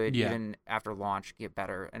 This could, even after launch, get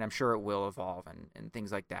better, and I'm sure it will evolve and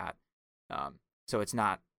things like that. So it's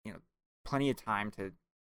not, plenty of time to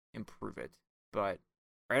improve it. But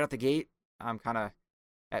right out the gate, I'm kind of,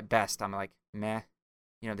 at best, I'm like, meh.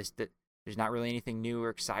 There's not really anything new or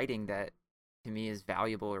exciting that to me is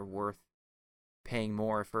valuable or worth paying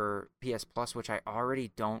more for PS Plus, which I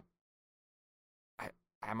already don't.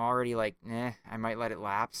 I'm already like, I might let it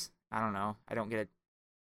lapse. I don't know. I don't get it.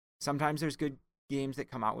 Sometimes there's good games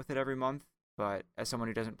that come out with it every month, but as someone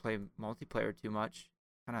who doesn't play multiplayer too much,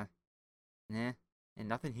 kind of, and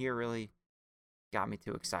nothing here really got me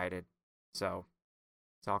too excited. So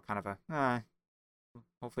it's all kind of a,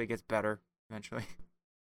 hopefully it gets better eventually.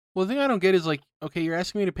 Well, the thing I don't get is like, okay, you're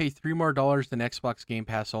asking me to pay $3 more than Xbox Game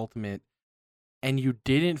Pass Ultimate, and you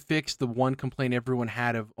didn't fix the one complaint everyone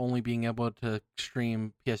had of only being able to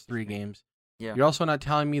stream PS3 games. Yeah. You're also not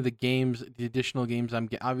telling me the additional games I'm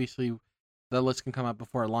getting. Obviously, the list can come out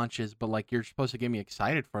before it launches, but like you're supposed to get me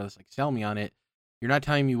excited for this, like sell me on it. You're not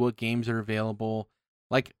telling me what games are available.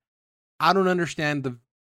 Like, I don't understand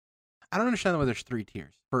why there's 3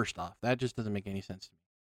 tiers. First off, that just doesn't make any sense to me.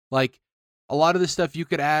 Like, a lot of this stuff, you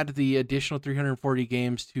could add the additional 340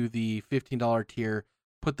 games to the $15 tier,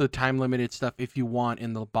 put the time limited stuff if you want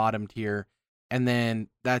in the bottom tier, and then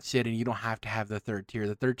that's it, and you don't have to have the third tier.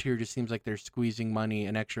 The third tier just seems like they're squeezing money,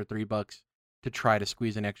 an extra $3 to try to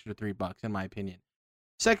squeeze an extra $3, in my opinion.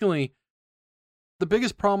 Secondly, the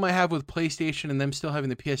biggest problem I have with PlayStation and them still having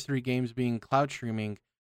the PS3 games being cloud streaming,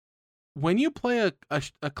 when you play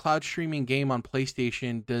a cloud streaming game on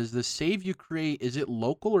PlayStation, does the save you create, is it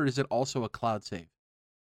local or is it also a cloud save?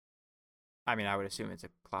 I mean, I would assume it's a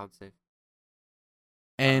cloud save.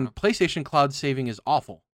 And PlayStation cloud saving is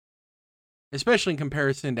awful, especially in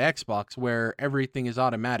comparison to Xbox, where everything is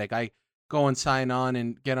automatic. I go and sign on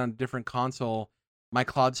and get on a different console, my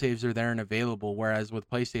cloud saves are there and available, whereas with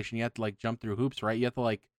PlayStation, you have to like jump through hoops, right? You have to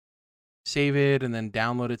like save it and then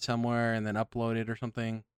download it somewhere and then upload it or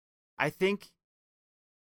something. I think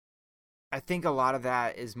a lot of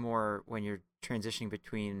that is more when you're transitioning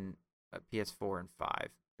between PS4 and 5.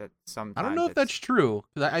 That sometimes I don't know if that's true,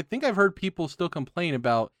 because I think I've heard people still complain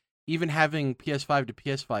about even having PS5 to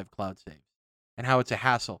PS5 cloud saves and how it's a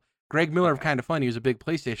hassle. Greg Miller of Kind of Funny, who's a big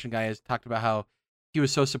PlayStation guy, has talked about how he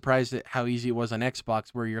was so surprised at how easy it was on Xbox,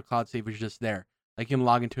 where your cloud save was just there. Like you can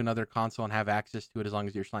log into another console and have access to it as long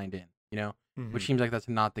as you're signed in, which seems like that's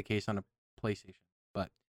not the case on a PlayStation. But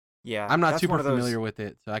yeah, I'm not super familiar with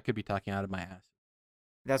it, so I could be talking out of my ass.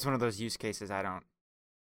 That's one of those use cases I don't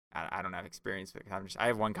have experience with. I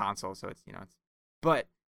have one console, so it's but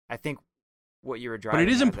I think what you were driving. But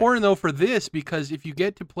it is important though for this, because if you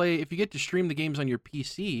get to stream the games on your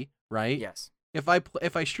PC, right? Yes. If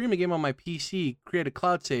I stream a game on my PC, create a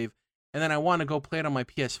cloud save, and then I want to go play it on my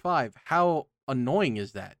PS5, how annoying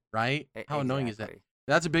is that, right? How annoying is that?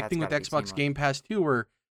 That's a big thing with Xbox Game Pass too, where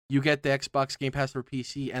you get the Xbox Game Pass for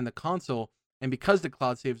PC and the console, and because the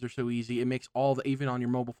cloud saves are so easy, it makes even on your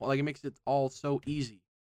mobile phone, like it makes it all so easy.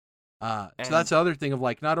 So that's the other thing of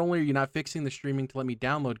like, not only are you not fixing the streaming to let me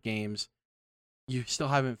download games, you still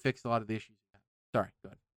haven't fixed a lot of the issues. Sorry, go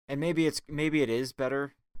ahead. And maybe it is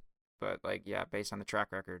better, but like, yeah, based on the track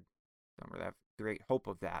record, don't really have great hope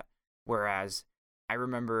of that. Whereas I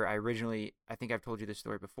remember I think I've told you this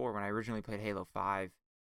story before, when I originally played Halo 5,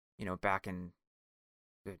 back in,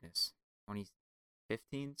 goodness,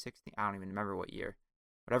 2015, 16, I don't even remember what year,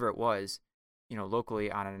 whatever it was,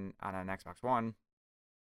 locally on an Xbox One.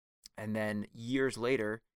 And then years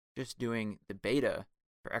later, just doing the beta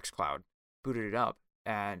for xCloud, booted it up,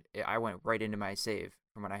 and I went right into my save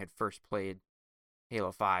from when I had first played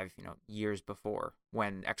Halo 5, years before,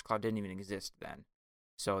 when xCloud didn't even exist then.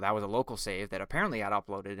 So that was a local save that apparently got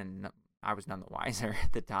uploaded, and I was none the wiser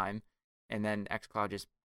at the time. And then xCloud just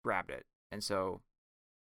grabbed it, and so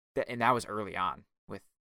that was early on with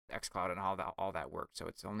xCloud and all that work. So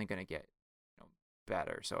it's only going to get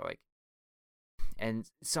better. So like, and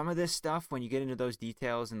some of this stuff, when you get into those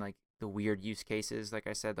details and like the weird use cases, like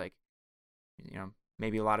I said, like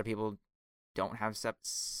maybe a lot of people don't have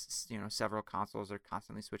several consoles they're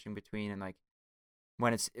constantly switching between, and like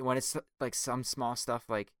when it's like some small stuff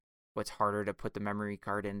like what's harder to put the memory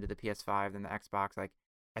card into the PS5 than the Xbox, like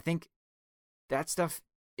I think that stuff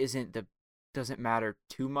doesn't matter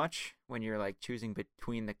too much when you're like choosing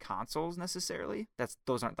between the consoles necessarily.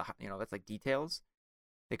 Those aren't that's like details.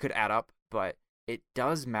 They could add up, but it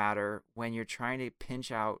does matter when you're trying to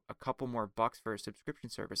pinch out a couple more bucks for a subscription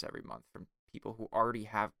service every month from people who already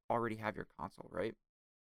have your console, right?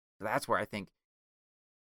 So that's where I think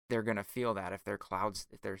they're gonna feel that if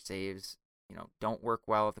their saves, don't work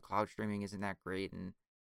well, if the cloud streaming isn't that great, and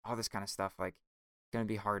all this kind of stuff, like it's gonna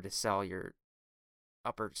be hard to sell your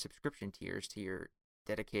upper subscription tiers to your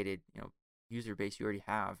dedicated, user base you already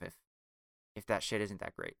have if that shit isn't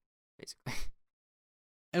that great, basically.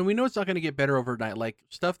 And we know it's not going to get better overnight. Like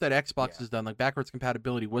stuff that Xbox has done, like backwards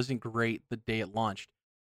compatibility, wasn't great the day it launched,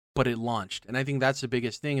 but it launched. And I think that's the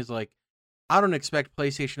biggest thing is like, I don't expect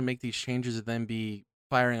PlayStation to make these changes and then be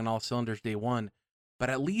firing on all cylinders day one, but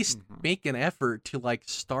at least make an effort to like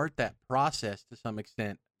start that process to some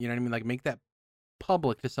extent. You know what I mean? Like make that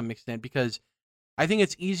public to some extent, because I think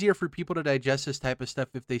it's easier for people to digest this type of stuff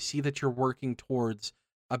if they see that you're working towards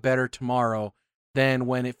a better tomorrow than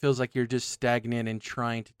when it feels like you're just stagnant and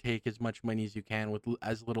trying to take as much money as you can with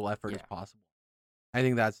as little effort as possible. I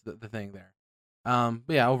think that's the thing there. But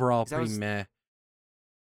yeah, overall, pretty meh.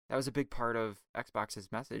 That was a big part of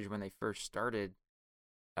Xbox's message when they first started,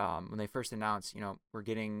 when they first announced, we're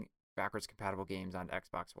getting backwards compatible games on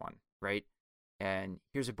Xbox One, right? And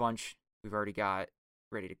here's a bunch we've already got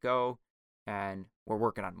ready to go, and we're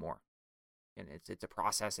working on more. And it's a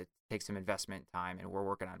process. It takes some investment time, and we're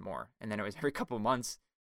working on more. And then it was every couple of months,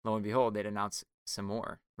 lo and behold, they'd announce some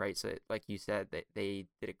more, right? So like you said, they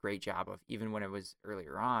did a great job of, even when it was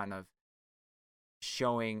earlier on, of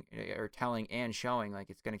showing or telling and showing like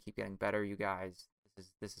it's going to keep getting better, you guys.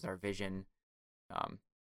 This is our vision.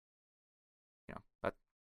 But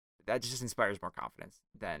that just inspires more confidence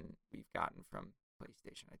than we've gotten from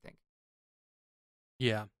PlayStation, I think.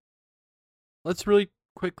 Yeah. Let's really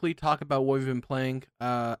quickly talk about what we've been playing.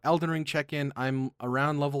 Elden Ring check-in. I'm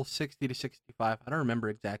around level 60 to 65. I don't remember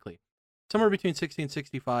exactly. Somewhere between 60 and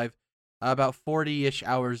 65. About 40-ish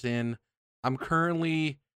hours in. I'm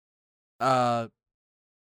currently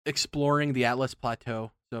exploring the Atlas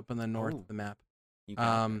Plateau, so up in the north of the map. You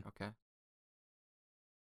got it. Okay.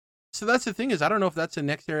 So that's the thing is, I don't know if that's the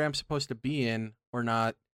next area I'm supposed to be in or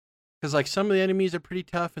not, because like some of the enemies are pretty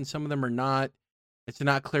tough and some of them are not. It's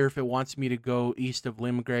not clear if it wants me to go east of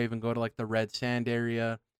Limgrave and go to like the Red Sand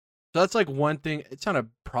area. So that's like one thing. It's not a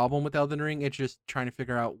problem with Elden Ring. It's just trying to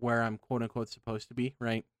figure out where I'm quote unquote supposed to be,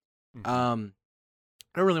 right? Mm-hmm.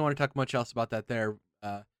 I don't really want to talk much else about that there.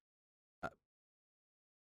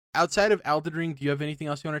 Outside of Elden Ring, do you have anything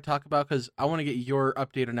else you want to talk about? Because I want to get your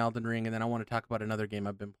update on Elden Ring, and then I want to talk about another game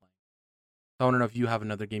I've been playing. So I want to know if you have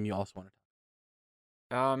another game you also want to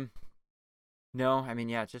talk about. No, I mean,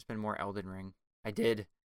 yeah, it's just been more Elden Ring. I did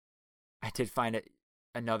find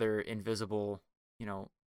another invisible,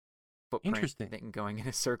 footprint thing going in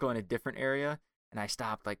a circle in a different area, and I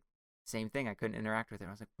stopped. Like, same thing. I couldn't interact with it.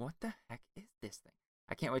 I was like, "What the heck is this thing?"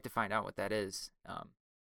 I can't wait to find out what that is.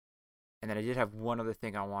 And then I did have one other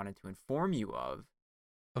thing I wanted to inform you of.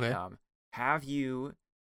 Okay. Have you,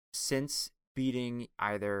 since beating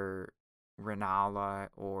either Renala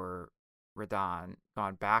or Radahn,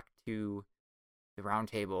 gone back to the round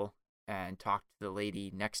table and talked to the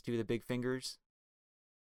lady next to the big fingers?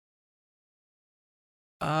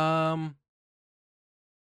 I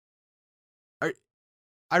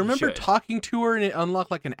remember talking to her, and it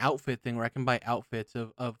unlocked like an outfit thing where I can buy outfits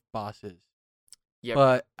of bosses. Yeah.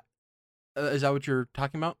 But is that what you're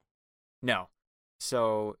talking about? No.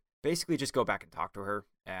 So basically, just go back and talk to her,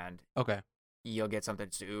 and you'll get something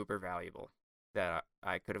super valuable that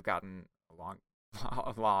I could have gotten a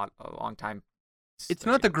long time. It's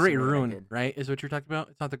not the Great Rune, right? Is what you're talking about?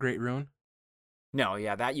 It's not the Great Rune? No,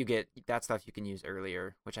 yeah, that stuff you can use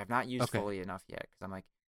earlier, which I've not used fully enough yet, because I'm like,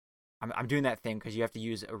 I'm doing that thing because you have to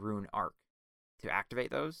use a rune arc to activate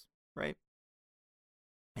those, right?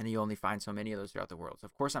 And you only find so many of those throughout the world. So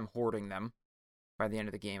of course I'm hoarding them, by the end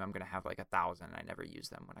of the game, I'm gonna have like 1,000. And I never use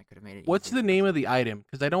them when I could have made it. What's easier the for name myself. of the item?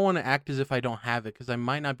 Because I don't want to act as if I don't have it, because I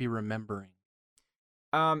might not be remembering.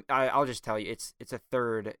 I'll just tell you, it's a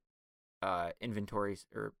third inventory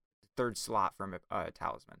or third slot from a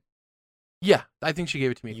talisman. Yeah, I think she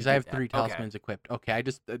gave it to me You because I do have that. 3 Okay. talismans equipped. Okay,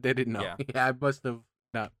 they didn't know. Yeah. Yeah, I must have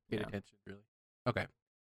not paid Yeah. attention really. Okay.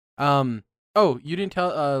 Oh, you didn't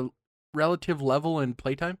tell relative level and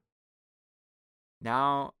playtime?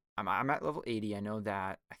 Now I'm at level 80. I know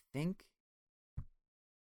that. I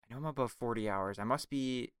know I'm above 40 hours. I must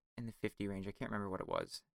be in the 50 range. I can't remember what it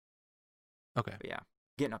was. Okay. But yeah,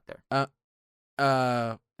 getting up there.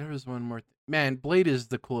 There was one more. Man, Blade is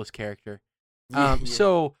the coolest character. Yeah.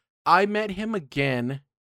 So I met him again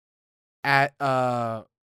at the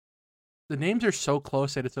names are so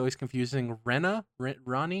close that it's always confusing.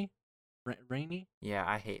 Ronnie, Rainy. Yeah,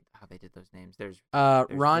 I hate how they did those names. There's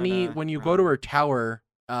Ronnie. Rena, When you go Ron. to her tower,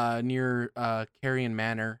 near Carrion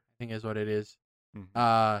Manor, I think is what it is.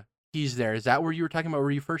 Mhm. He's there. Is that where you were talking about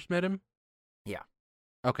where you first met him? Yeah.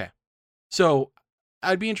 Okay. So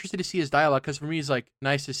I'd be interested to see his dialogue because for me, he's like,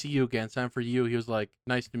 "Nice to see you again." Same for you. He was like,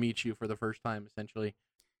 "Nice to meet you" for the first time, essentially.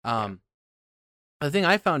 Yeah. The thing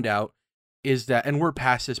I found out is that, and we're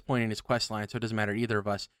past this point in his quest line, so it doesn't matter to either of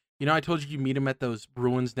us. You know, I told you meet him at those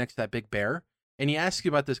ruins next to that big bear, and he asks you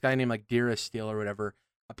about this guy named like Dearest Steel or whatever.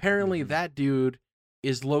 Apparently, Mhm. that dude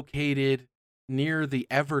is located near the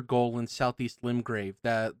Evergoal in Southeast Limgrave.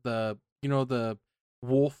 The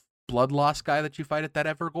wolf blood loss guy that you fight at that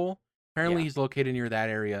Evergoal. Apparently, Yeah. he's located near that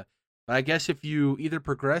area. But I guess if you either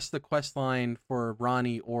progress the quest line for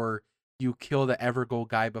Ronnie or you kill the Evergoal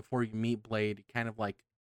guy before you meet Blade, it kind of like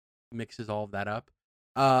mixes all of that up.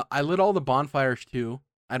 I lit all the bonfires too.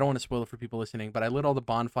 I don't want to spoil it for people listening, but I lit all the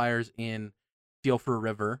bonfires in Steelfur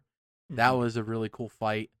River. That Mhm. was a really cool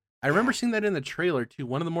fight. I remember Yeah. seeing that in the trailer too.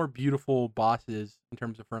 One of the more beautiful bosses in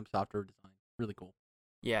terms of From Software design. Really cool.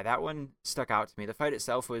 Yeah, that one stuck out to me. The fight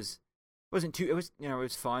itself wasn't too. It was it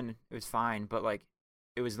was fun. It was fine, but like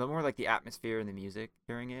it was more like the atmosphere and the music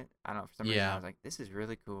during it. I don't know, for some reason I Yeah. was like, this is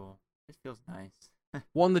really cool. This feels nice.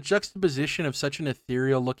 Well, in the juxtaposition of such an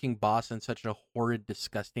ethereal looking boss and such a horrid,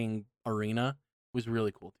 disgusting arena was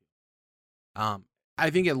really cool too. I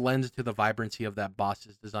think it lends to the vibrancy of that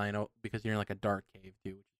boss's design because you're in like a dark cave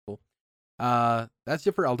too, which is cool. That's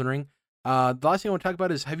it for Elden Ring. The last thing I want to talk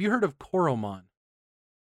about is, have you heard of Koromon?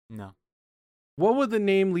 No. What would the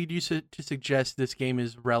name lead you to suggest this game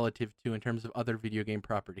is relative to in terms of other video game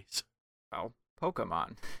properties? Well,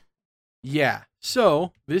 Pokemon. Yeah,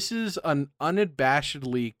 so this is an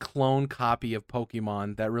unabashedly clone copy of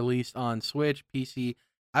Pokemon that released on Switch, PC.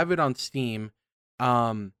 I have it on Steam.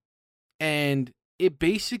 And it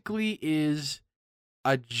basically is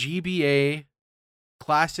a GBA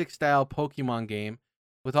classic style Pokemon game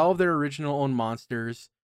with all of their original own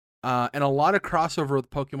monsters, and a lot of crossover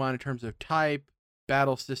with Pokemon in terms of type,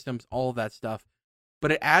 battle systems, all of that stuff.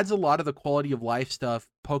 But it adds a lot of the quality of life stuff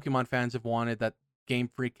Pokemon fans have wanted that Game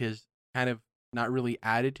Freak has kind of not really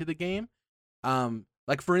added to the game.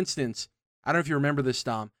 Like for instance, I don't know if you remember this,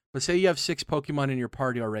 Dom, but say you have 6 Pokemon in your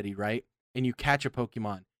party already, right? And you catch a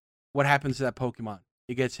Pokemon. What happens to that Pokemon?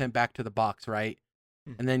 It gets sent back to the box, right?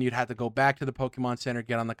 And then you'd have to go back to the Pokemon Center,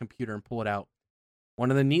 get on the computer, and pull it out. One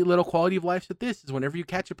of the neat little quality of life with this is whenever you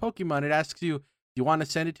catch a Pokemon, it asks you, do you want to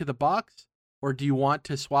send it to the box or do you want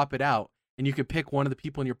to swap it out? And you could pick one of the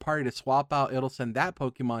people in your party to swap out. It'll send that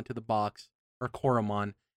Pokemon to the box or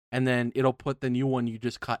Koromon, and then it'll put the new one you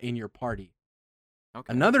just caught in your party.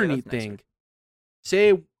 Okay. Another Yeah, that's neat nicer. thing,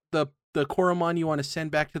 say the Koromon you want to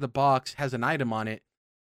send back to the box has an item on it.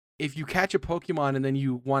 If you catch a Pokemon and then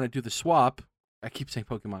you want to do the swap, I keep saying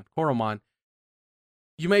Pokemon, Koromon,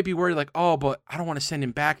 you might be worried like, oh, but I don't want to send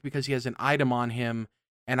him back because he has an item on him,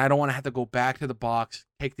 and I don't want to have to go back to the box,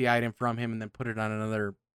 take the item from him, and then put it on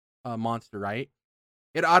another monster, right?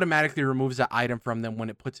 It automatically removes that item from them when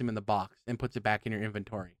it puts him in the box and puts it back in your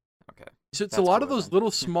inventory. Okay. So it's a That's lot of cooler those then.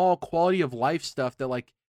 little small quality of life stuff that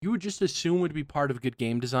like you would just assume would be part of good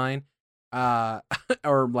game design, or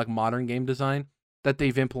like modern game design that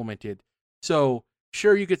they've implemented. So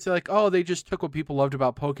sure, you could say like, oh, they just took what people loved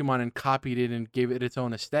about Pokemon and copied it and gave it its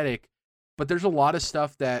own aesthetic. But there's a lot of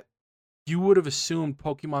stuff that you would have assumed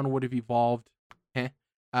Pokemon would have evolved. You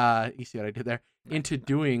see what I did there? Into Nice.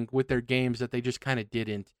 doing with their games that they just kind of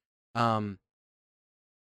didn't. I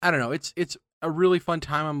don't know. It's a really fun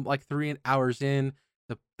time. I'm like 3 hours in.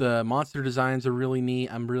 The monster designs are really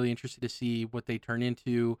neat. I'm really interested to see what they turn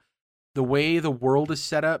into. The way the world is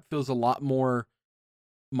set up feels a lot more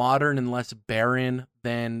modern and less barren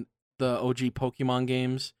than the OG Pokemon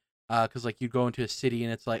games. Because like you go into a city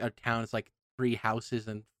and it's like a town, it's like 3 houses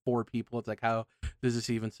and 4 people. It's like, how does this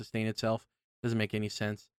even sustain itself? Doesn't make any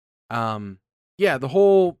sense. Yeah,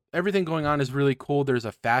 everything going on is really cool. There's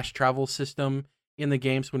a fast travel system in the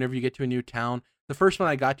game, so whenever you get to a new town, the first one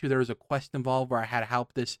I got to, there was a quest involved where I had to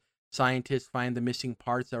help this scientist find the missing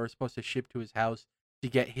parts that were supposed to ship to his house to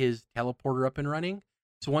get his teleporter up and running.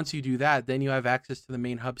 So once you do that, then you have access to the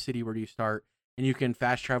main hub city where you start, and you can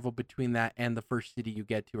fast travel between that and the first city you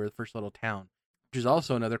get to, or the first little town, which is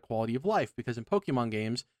also another quality of life, because in Pokemon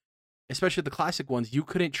games, especially the classic ones, you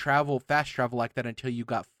couldn't fast travel like that until you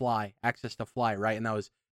got access to fly, right? And that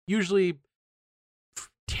was usually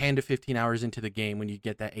 10 to 15 hours into the game when you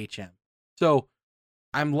get that HM. So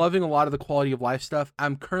I'm loving a lot of the quality of life stuff.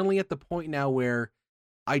 I'm currently at the point now where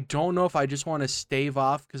I don't know if I just want to stave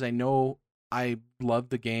off, because I know I love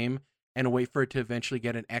the game, and wait for it to eventually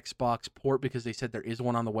get an Xbox port, because they said there is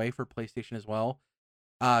one on the way for PlayStation as well,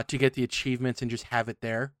 to get the achievements and just have it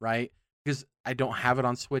there, right? Because I don't have it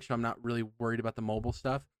on Switch, and I'm not really worried about the mobile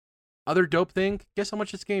stuff. Other dope thing, guess how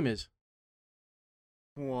much this game is?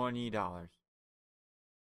 $20.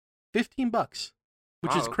 $15,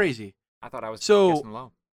 which is Okay. crazy. I thought I was So, guessing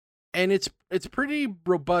low. and it's pretty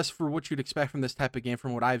robust for what you'd expect from this type of game,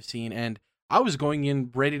 from what I've seen. And I was going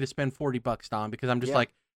in ready to spend $40, Dom, because I'm just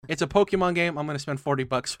like, it's a Pokemon game. I'm gonna spend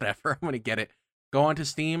 $40, whatever. I'm gonna get it. Go onto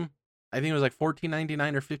Steam. I think it was like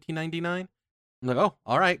 $14.99 or $15.99. I'm like, oh,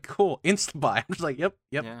 all right, cool. Insta buy. I'm just like, yep.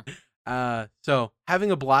 Yeah. So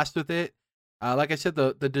having a blast with it. Like I said,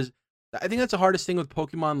 I think that's the hardest thing with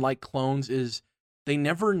Pokemon like clones is they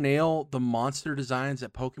never nail the monster designs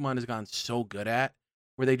that Pokemon has gotten so good at,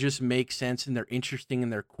 where they just make sense and they're interesting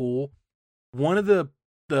and they're cool. One of the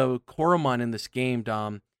Koromon in this game,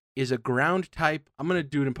 Dom, is a ground type. I'm gonna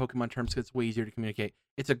do it in Pokemon terms because it's way easier to communicate.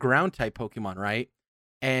 It's a ground type Pokemon, right?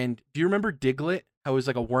 And do you remember Diglett? How it was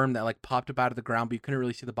like a worm that like popped up out of the ground, but you couldn't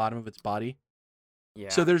really see the bottom of its body. Yeah.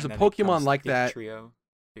 So there's and a then it Pokemon becomes like that. Trio.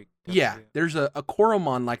 Yeah, there's a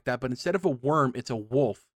Koromon like that, but instead of a worm, it's a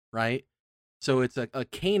wolf, right? So it's a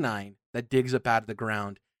canine that digs up out of the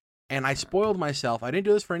ground. And I spoiled myself. I didn't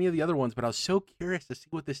do this for any of the other ones, but I was so curious to see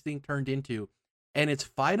what this thing turned into. And its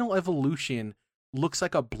final evolution looks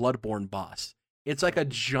like a Bloodborne boss. It's like a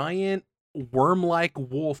giant worm-like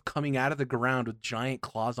wolf coming out of the ground with giant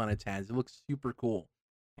claws on its hands. It looks super cool.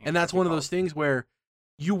 And that's one of those things where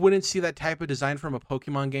you wouldn't see that type of design from a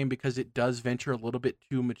Pokemon game because it does venture a little bit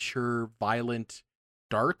too mature, violent,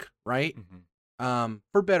 dark, right? Mm-hmm.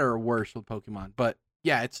 For better or worse with Pokemon. But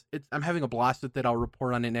yeah, it's I'm having a blast with it. I'll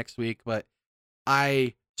report on it next week. But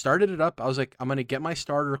I started it up. I was like, I'm gonna get my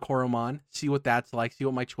starter Koromon, see what that's like, see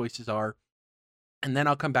what my choices are, and then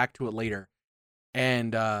I'll come back to it later.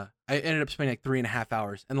 And I ended up spending like 3.5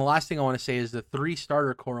 hours. And the last thing I want to say is the 3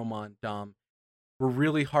 starter Koromon, Dom, were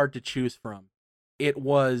really hard to choose from. It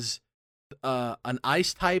was an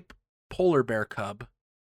ice type polar bear cub,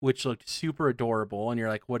 which looked super adorable. And you're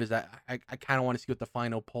like, what is that? I kind of want to see what the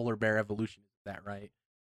final polar bear evolution is, that right?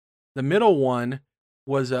 The middle one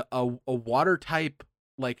was a water type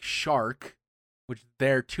like shark, which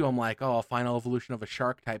there too, I'm like, oh, a final evolution of a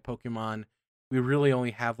shark type Pokemon. We really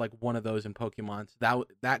only have like one of those in Pokemon. So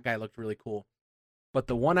that guy looked really cool. But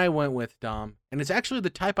the one I went with, Dom, and it's actually the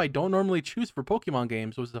type I don't normally choose for Pokemon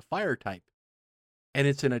games, was the fire type. And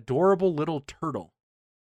it's an adorable little turtle.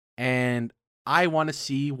 And I want to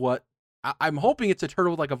see what... I'm hoping it's a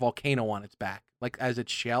turtle with like a volcano on its back, like as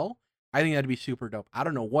its shell. I think that'd be super dope. I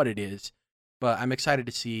don't know what it is, but I'm excited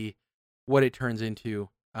to see what it turns into.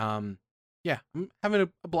 Yeah, I'm having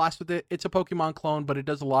a blast with it. It's a Pokemon clone, but it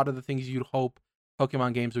does a lot of the things you'd hope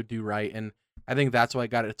Pokemon games would do right. And I think that's why it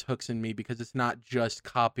got its hooks in me, because it's not just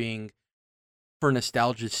copying for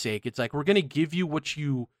nostalgia's sake. It's like, we're going to give you what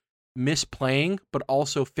you miss playing, but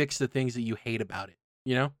also fix the things that you hate about it,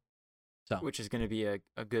 you know? So, Which is going to be a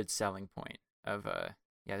good selling point of,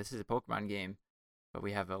 yeah, this is a Pokemon game, but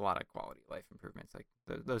we have a lot of quality of life improvements. Like,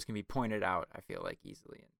 those can be pointed out, I feel like,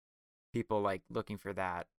 easily. And people, like, looking for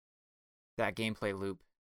that gameplay loop,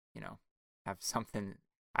 you know, have something.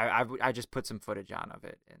 I just put some footage on of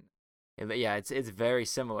it, and yeah, it's very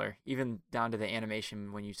similar, even down to the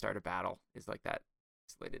animation when you start a battle is like that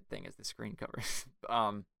slated thing as the screen covers,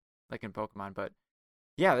 like in Pokemon. But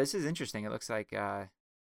yeah, this is interesting. It looks like, yeah,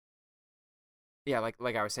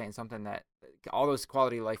 like I was saying, something that all those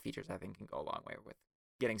quality of life features I think can go a long way with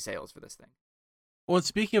getting sales for this thing. well, and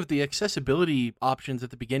speaking of the accessibility options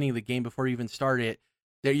at the beginning of the game before you even start it,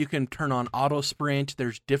 there you can turn on auto sprint.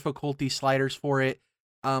 There's difficulty sliders for it.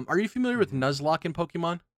 Are you familiar with Nuzlocke in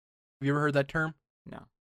Pokemon? Have you ever heard that term? No.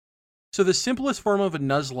 So the simplest form of a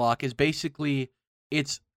Nuzlocke is basically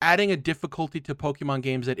it's adding a difficulty to Pokemon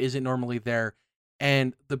games that isn't normally there.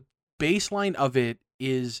 And the baseline of it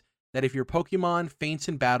is that if your Pokemon faints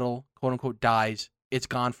in battle, quote unquote, dies, it's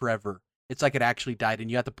gone forever. It's like it actually died, and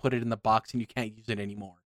you have to put it in the box, and you can't use it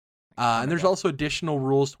anymore. And there's also additional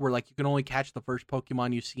rules where like you can only catch the first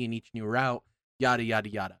Pokemon you see in each new route, yada yada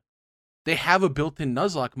yada. They have a built-in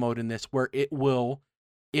Nuzlocke mode in this where it will,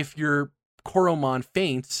 if your Coromon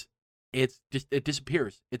faints, it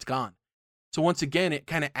disappears. It's gone. So once again, it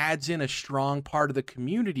kind of adds in a strong part of the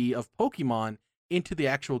community of Pokemon into the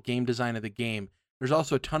actual game design of the game. There's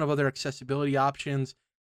also a ton of other accessibility options.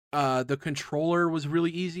 The controller was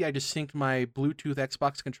really easy. I just synced my Bluetooth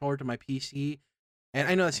Xbox controller to my PC. And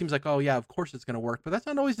I know that seems like, oh yeah, of course it's going to work, but that's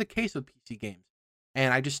not always the case with PC games.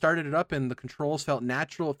 And I just started it up and the controls felt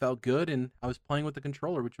natural, it felt good, and I was playing with the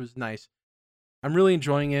controller, which was nice. I'm really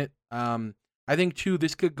enjoying it. I think too,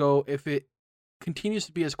 this could go, if it continues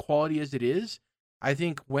to be as quality as it is, I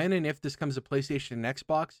think when and if this comes to PlayStation and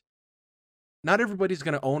Xbox, not everybody's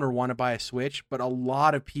going to own or want to buy a Switch, but a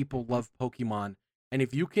lot of people love Pokemon. And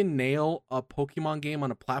if you can nail a Pokemon game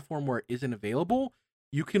on a platform where it isn't available,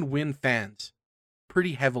 you can win fans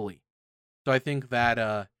pretty heavily. So I think that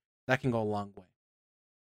that can go a long way.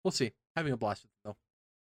 We'll see. Having a blast with it though.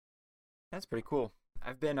 That's pretty cool.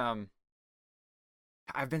 I've been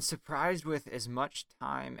surprised with as much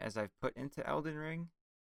time as I've put into Elden Ring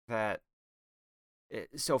that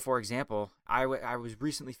so for example, I was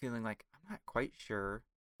recently feeling like I'm not quite sure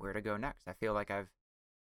where to go next. I feel like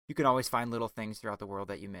you can always find little things throughout the world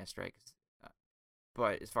that you missed, right?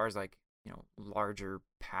 But as far as like, larger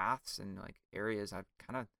paths and like areas, I'm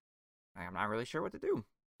not really sure what to do.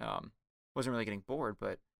 Wasn't really getting bored,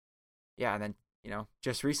 but yeah, and then,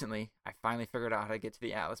 just recently I finally figured out how to get to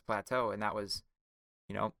the Atlas Plateau, and that was,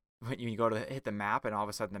 when you go to hit the map and all of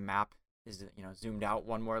a sudden the map is, zoomed out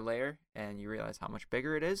one more layer and you realize how much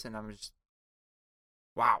bigger it is, and I'm just,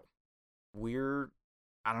 wow.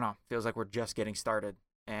 I don't know, feels like we're just getting started,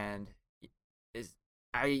 and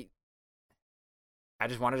I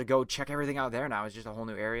just wanted to go check everything out there. Now it's just a whole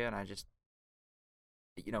new area, and I just,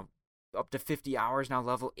 up to 50 hours now,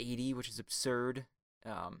 level 80, which is absurd. I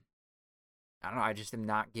don't know. I just am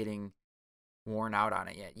not getting worn out on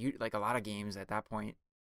it yet. Like a lot of games at that point,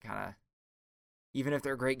 kind of, even if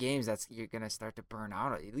they're great games, you're gonna start to burn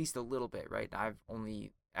out at least a little bit, right?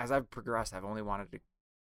 As I've progressed, I've only wanted to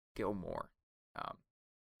go more.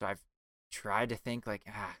 So I've tried to think like,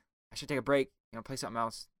 I should take a break, play something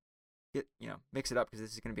else. Mix it up because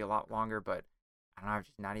this is going to be a lot longer, but I don't know, I've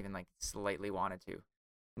just not even like slightly wanted to.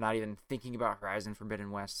 I'm not even thinking about Horizon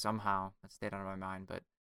Forbidden West somehow. That stayed out of my mind, but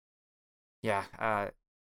yeah, I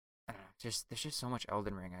don't know, there's just so much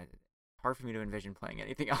Elden Ring. Hard for me to envision playing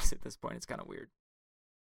anything else at this point. It's kind of weird.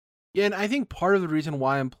 Yeah, and I think part of the reason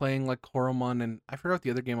why I'm playing like Coromon, and I forgot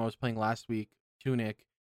the other game I was playing last week, Tunic,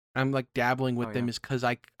 I'm like dabbling with them, is because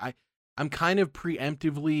I'm kind of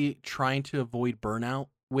preemptively trying to avoid burnout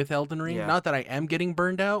with Elden Ring. Yeah. Not that I am getting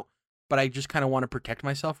burned out, but I just kind of want to protect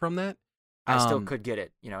myself from that. I still could get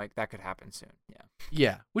it. Like that could happen soon. Yeah.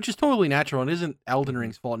 Yeah, which is totally natural. It isn't Elden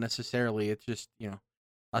Ring's fault necessarily. It's just,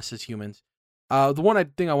 us as humans. The one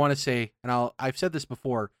thing I want to say, and I've said this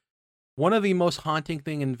before, one of the most haunting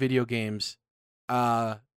thing in video games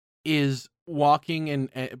is walking in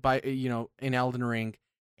Elden Ring,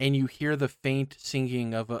 and you hear the faint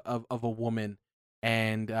singing of a woman,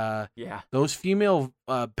 and yeah, those female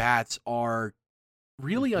bats are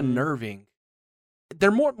really unnerving. They're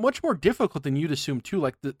much more difficult than you'd assume too.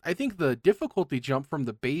 Like I think the difficulty jump from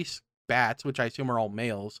the base bats, which I assume are all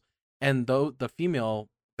males, and the female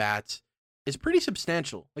bats is pretty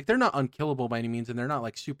substantial. Like they're not unkillable by any means, and they're not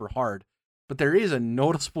like super hard, but there is a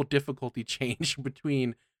noticeable difficulty change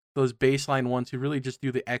between those baseline ones who really just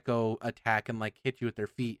do the echo attack and like hit you with their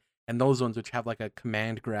feet, and those ones which have like a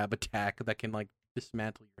command grab attack that can like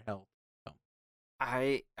dismantle your health. So.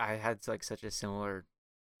 I had like such a similar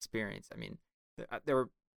experience. I mean, I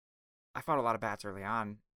fought a lot of bats early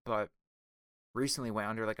on, but recently went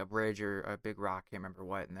under like a bridge or a big rock, can't remember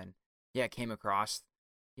what, and then came across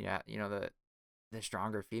the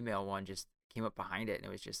stronger female one just came up behind it, and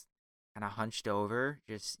it was just kind of hunched over,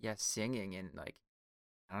 just singing, and like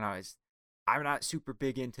I don't know, I'm not super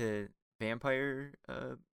big into vampire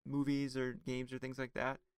movies or games or things like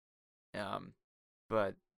that,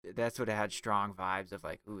 but that's what it had strong vibes of,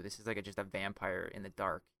 like, ooh, this is like just a vampire in the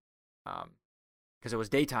dark, because it was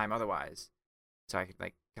daytime otherwise, so I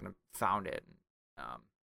like kind of found it.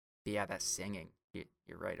 Yeah, that singing,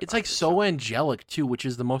 you're right. It's like so angelic too, which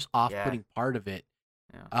is the most off-putting part of it.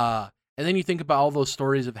 Yeah. And then you think about all those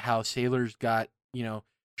stories of how sailors got,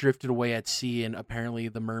 drifted away at sea, and apparently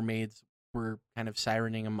the mermaids were kind of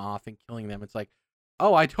sirening them off and killing them. It's like,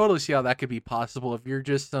 oh, I totally see how that could be possible if you're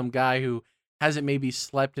just some guy who hasn't maybe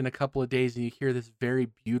slept in a couple of days, and you hear this very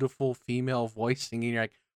beautiful female voice singing. You're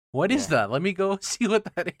like, what is that? Let me go see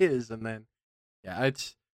what that is. And then, yeah,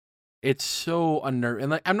 it's so unnerving.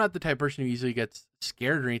 And like, I'm not the type of person who easily gets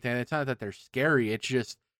scared or anything. It's not that they're scary. It's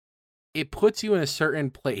just, it puts you in a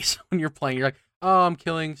certain place when you're playing. You're like, oh, I'm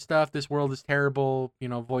killing stuff. This world is terrible,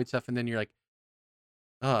 avoid stuff. And then you're like,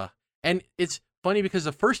 ugh. And it's funny because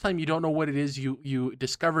the first time you don't know what it is, you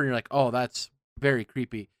discover, and you're like, oh, that's very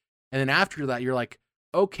creepy. And then after that, you're like,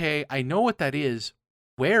 okay, I know what that is.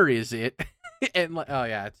 Where is it? And like, oh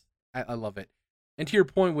yeah, I love it. And to your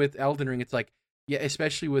point with Elden Ring, it's like, yeah,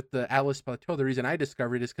 especially with the Atlas Plateau, the reason I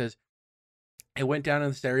discovered it is because I went down in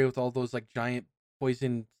this area with all those like giant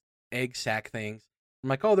poison egg sac things. I'm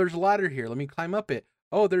like, oh, there's a ladder here. Let me climb up it.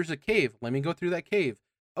 Oh, there's a cave. Let me go through that cave.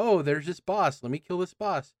 Oh, there's this boss. Let me kill this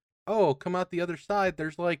boss. Oh, come out the other side.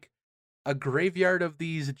 There's like a graveyard of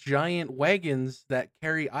these giant wagons that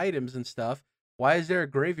carry items and stuff. Why is there a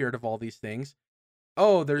graveyard of all these things?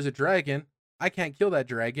 Oh, there's a dragon. I can't kill that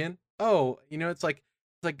dragon. Oh, it's like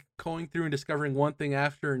going through and discovering one thing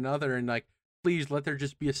after another, and like, please let there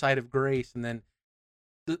just be a side of grace. And then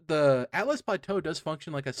the Atlas Plateau does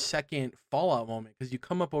function like a second Fallout moment, because you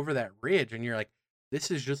come up over that ridge and you're like,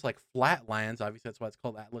 this is just like flatlands. Obviously, that's why it's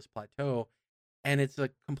called Atlas Plateau. And it's a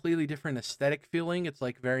completely different aesthetic feeling. It's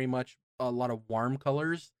like very much a lot of warm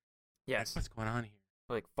colors. Yes. What's going on here?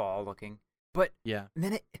 Like fall looking. But yeah. And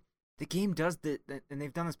then the game does and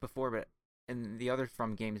they've done this before, but and the other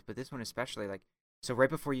From games, but this one especially, like, so right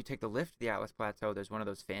before you take the lift to the Atlas Plateau, there's one of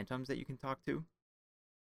those phantoms that you can talk to.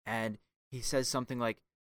 And he says something like,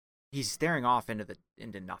 he's staring off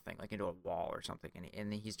into nothing, like into a wall or something,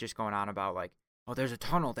 and he's just going on about like, oh, there's a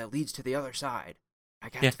tunnel that leads to the other side. I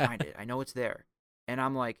got to find it. I know it's there. And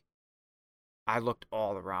I'm like, I looked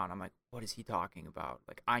all around. I'm like, what is he talking about?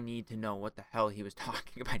 Like, I need to know what the hell he was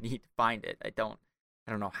talking about. I need to find it. I don't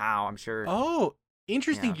know how. I'm sure. Oh,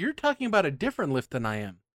 interesting. Yeah. You're talking about a different lift than I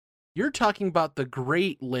am. You're talking about the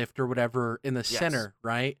Great Lift or whatever in the center,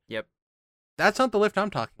 right? Yep. That's not the lift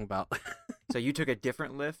I'm talking about. So you took a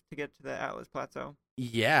different lift to get to the Atlas Plateau?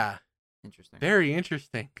 Yeah. Interesting. Very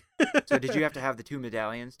interesting. So did you have to have the 2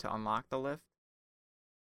 medallions to unlock the lift?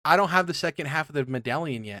 I don't have the second half of the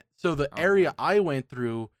medallion yet. So the area I went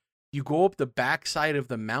through, you go up the backside of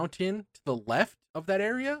the mountain to the left of that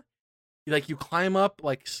area. Like, you climb up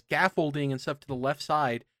like scaffolding and stuff to the left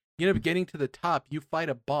side. You end up getting to the top. You fight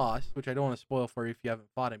a boss, which I don't want to spoil for you if you haven't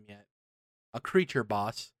fought him yet. A creature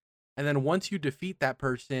boss. And then once you defeat that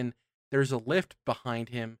person, there's a lift behind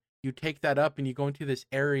him. You take that up and you go into this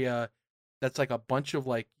area that's like a bunch of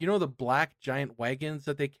like, the black giant wagons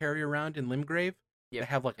that they carry around in Limgrave? That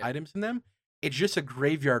have like items in them. It's just a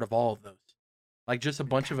graveyard of all of those. Like, just a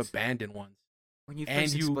bunch of abandoned ones. When you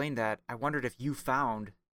first explained that, I wondered if you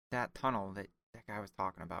found that tunnel that guy was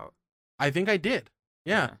talking about. I think I did.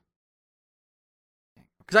 Yeah.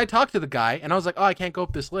 Because I talked to the guy and I was like, oh, I can't go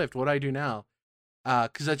up this lift. What do I do now?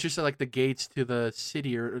 Because that's just like the gates to the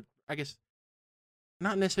city, or I guess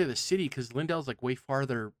not necessarily the city, because Lindell's like way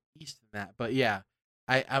farther east than that. But yeah,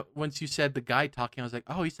 I once you said the guy talking, I was like,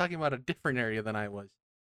 oh, he's talking about a different area than I was.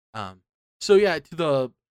 So yeah, to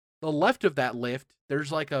the left of that lift,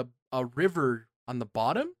 there's like a river on the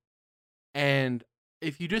bottom, and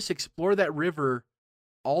if you just explore that river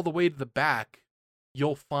all the way to the back,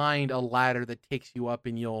 you'll find a ladder that takes you up,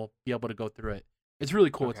 and you'll be able to go through it. It's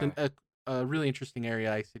really cool. Okay. It's a really interesting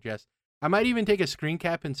area, I suggest. I might even take a screen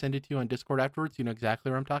cap and send it to you on Discord afterwards. You know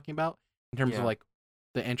exactly what I'm talking about in terms of like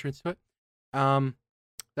the entrance to it.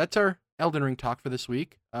 That's our Elden Ring talk for this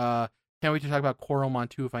week. Can't wait to talk about Coromon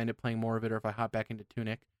 2 if I end up playing more of it, or if I hop back into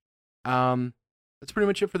Tunic. That's pretty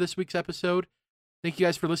much it for this week's episode. Thank you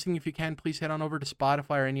guys for listening. If you can, please head on over to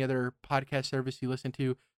Spotify or any other podcast service you listen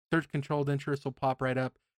to. Search Controlled Interest will pop right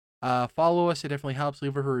up. Follow us. It definitely helps.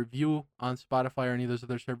 Leave a review on Spotify or any of those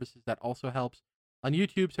other services. That also helps. On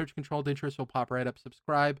YouTube, Search Controlled Interest will pop right up.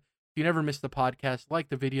 Subscribe. If you never miss the podcast, like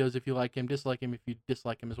the videos if you like him, dislike him if you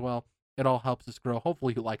dislike him as well. It all helps us grow.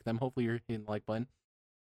 Hopefully you like them. Hopefully you're hitting the like button.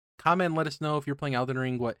 Comment and let us know if you're playing Elden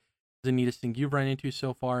Ring, what is the neatest thing you've run into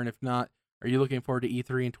so far, and if not, are you looking forward to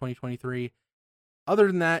E3 in 2023? Other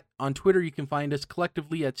than that, on Twitter, you can find us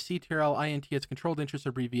collectively at CTRLINT. It's Controlled Interest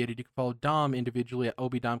abbreviated. You can follow Dom individually at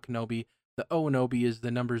ObiDomKenobi. The O in Obi is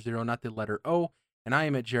the number 0, not the letter O. And I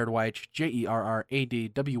am at Jared Wyche,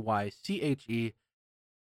 JerradWyche.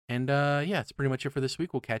 And yeah, that's pretty much it for this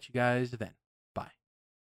week. We'll catch you guys then.